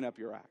not clean up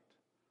your act.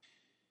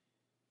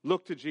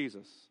 Look to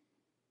Jesus.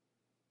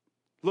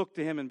 Look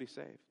to him and be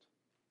saved.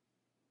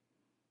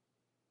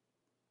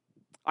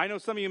 I know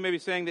some of you may be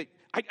saying that,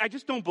 I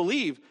just don't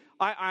believe.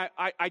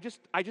 I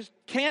just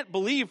can't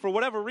believe for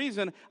whatever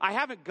reason. I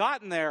haven't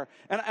gotten there.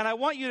 And I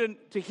want you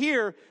to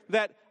hear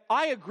that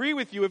I agree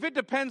with you. If it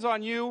depends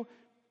on you,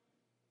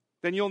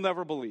 then you'll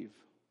never believe.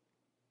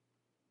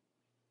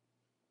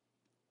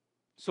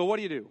 So what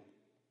do you do?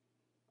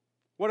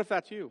 What if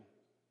that's you?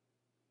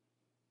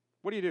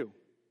 What do you do?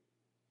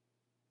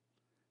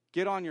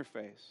 Get on your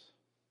face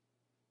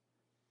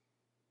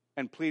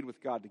and plead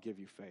with God to give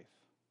you faith.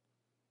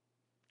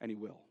 And he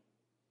will.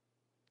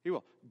 He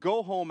will.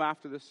 Go home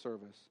after this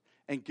service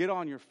and get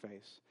on your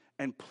face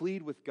and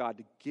plead with God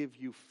to give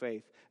you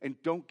faith.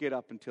 And don't get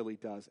up until he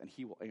does, and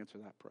he will answer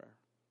that prayer.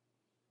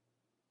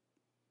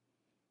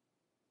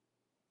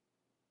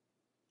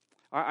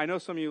 I know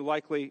some of you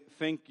likely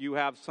think you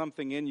have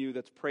something in you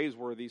that's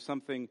praiseworthy,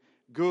 something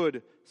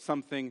good,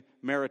 something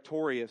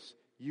meritorious.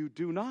 You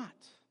do not.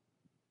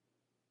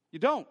 You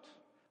don't.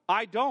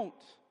 I don't.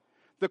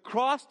 The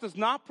cross does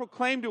not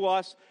proclaim to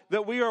us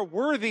that we are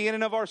worthy in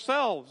and of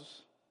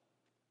ourselves.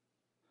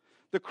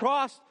 The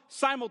cross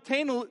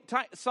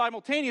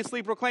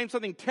simultaneously proclaims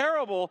something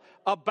terrible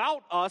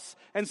about us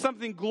and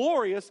something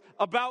glorious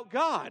about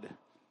God.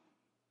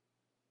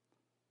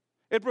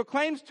 It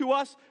proclaims to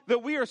us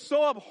that we are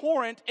so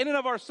abhorrent in and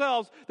of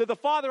ourselves that the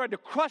Father had to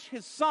crush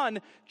his Son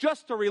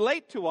just to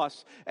relate to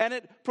us. And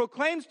it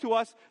proclaims to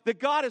us that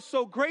God is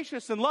so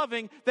gracious and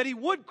loving that he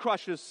would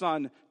crush his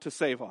Son to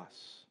save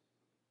us.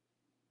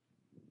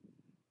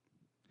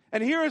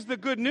 And here is the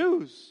good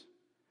news.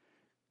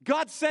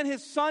 God sent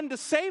his Son to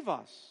save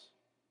us.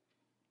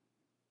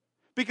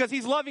 Because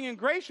he's loving and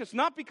gracious,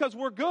 not because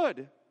we're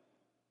good.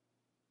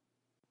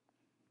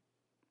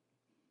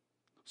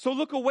 So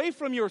look away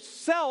from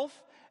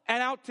yourself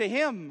and out to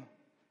him.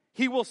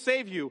 He will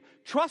save you.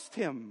 Trust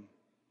him.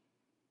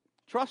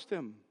 Trust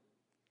him.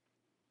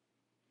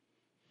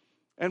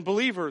 And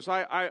believers,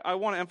 I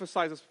want to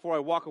emphasize this before I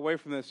walk away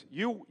from this.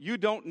 You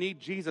don't need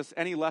Jesus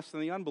any less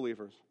than the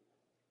unbelievers.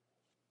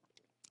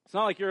 It's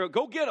not like you're,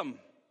 go get them.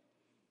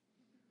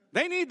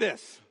 They need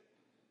this.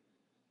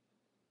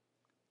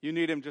 You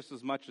need him just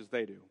as much as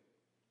they do.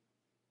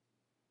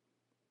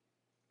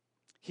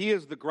 He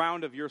is the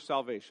ground of your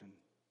salvation.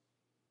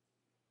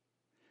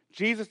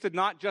 Jesus did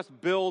not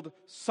just build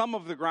some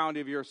of the ground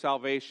of your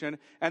salvation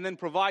and then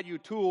provide you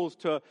tools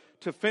to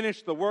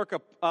finish the work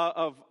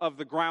of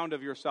the ground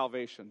of your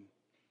salvation.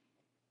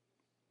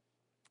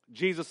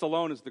 Jesus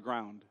alone is the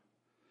ground.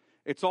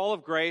 It's all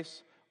of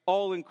grace,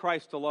 all in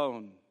Christ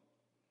alone.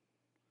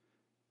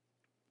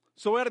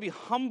 So we ought to be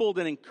humbled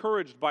and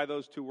encouraged by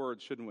those two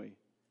words, shouldn't we?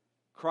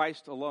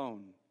 Christ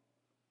alone.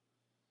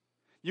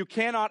 You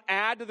cannot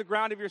add to the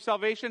ground of your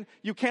salvation.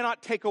 You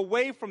cannot take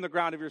away from the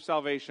ground of your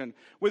salvation.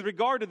 With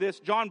regard to this,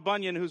 John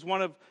Bunyan, who's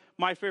one of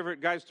my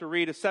favorite guys to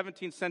read, a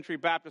 17th century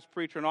Baptist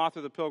preacher and author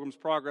of the Pilgrim's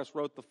Progress,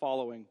 wrote the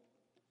following.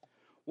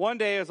 One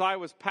day as I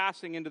was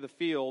passing into the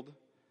field,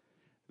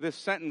 this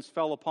sentence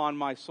fell upon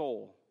my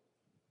soul.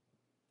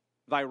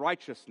 Thy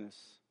righteousness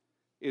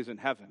is in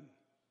heaven.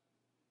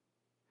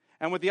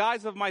 And with the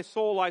eyes of my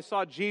soul I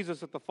saw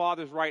Jesus at the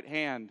Father's right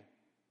hand.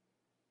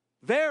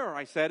 There,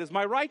 I said, is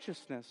my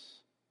righteousness.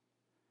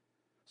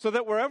 So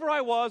that wherever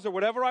I was or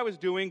whatever I was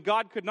doing,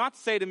 God could not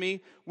say to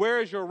me,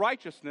 where is your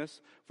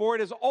righteousness? For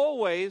it is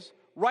always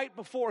right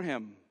before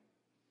him.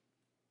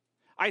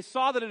 I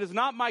saw that it is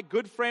not my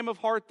good frame of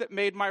heart that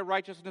made my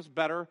righteousness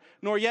better,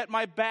 nor yet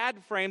my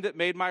bad frame that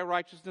made my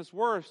righteousness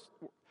worse.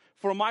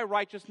 For my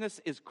righteousness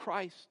is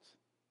Christ.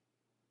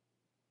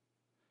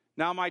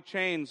 Now my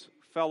chains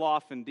fell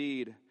off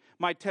indeed.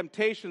 My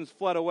temptations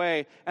fled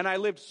away, and I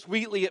lived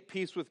sweetly at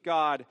peace with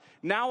God.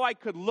 Now I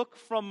could look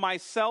from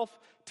myself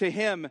to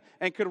him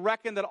and could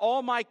reckon that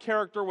all my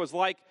character was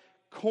like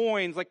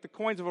coins, like the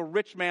coins of a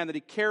rich man that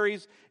he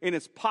carries in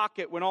his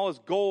pocket when all his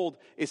gold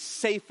is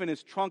safe in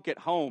his trunk at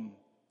home.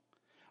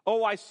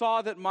 Oh, I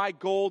saw that my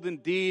gold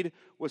indeed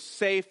was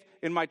safe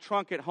in my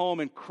trunk at home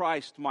in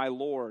Christ my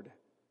Lord.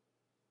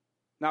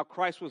 Now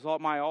Christ was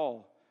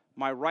all,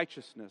 my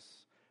righteousness,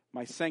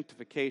 my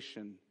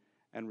sanctification,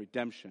 and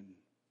redemption.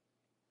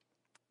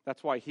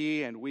 That's why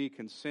he and we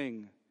can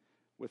sing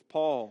with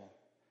Paul,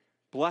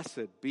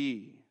 blessed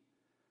be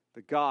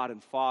the God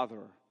and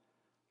Father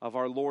of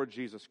our Lord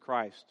Jesus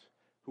Christ,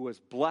 who has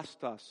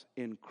blessed us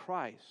in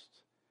Christ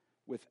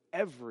with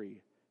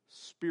every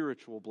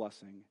spiritual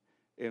blessing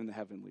in the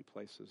heavenly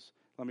places.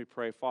 Let me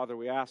pray. Father,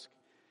 we ask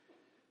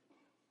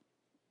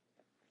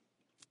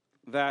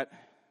that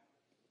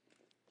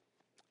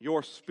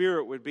your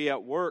Spirit would be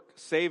at work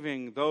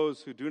saving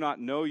those who do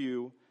not know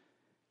you,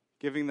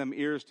 giving them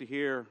ears to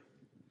hear,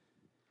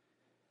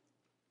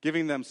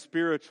 giving them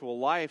spiritual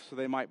life so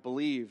they might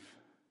believe.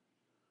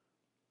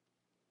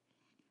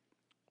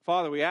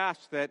 Father, we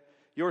ask that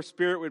your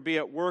Spirit would be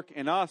at work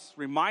in us,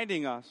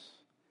 reminding us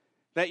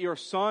that your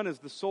Son is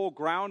the sole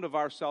ground of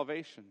our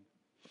salvation,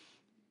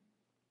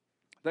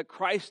 that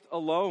Christ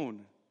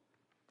alone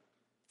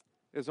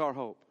is our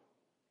hope,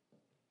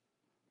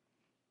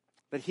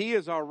 that he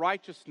is our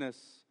righteousness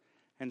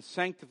and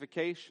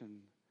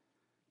sanctification.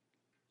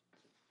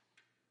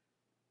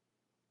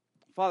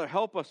 Father,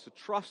 help us to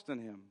trust in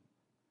him,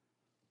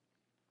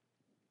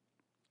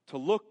 to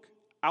look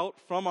out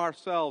from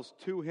ourselves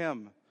to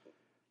him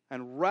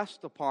and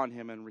rest upon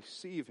him and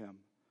receive him.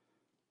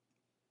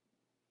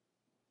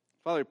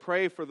 Father,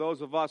 pray for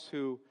those of us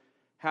who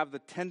have the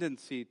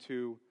tendency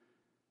to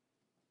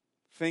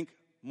think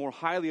more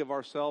highly of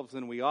ourselves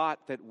than we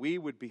ought, that we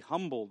would be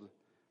humbled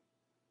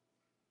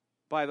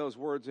by those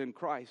words in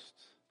Christ.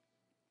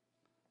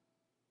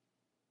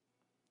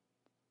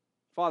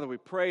 Father, we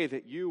pray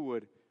that you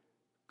would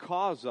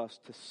cause us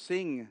to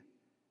sing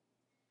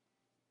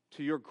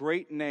to your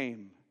great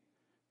name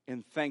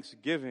in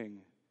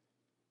thanksgiving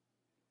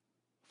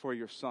for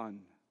your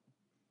Son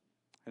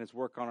and his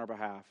work on our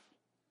behalf.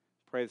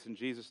 Pray this in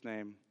Jesus'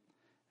 name.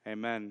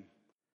 Amen.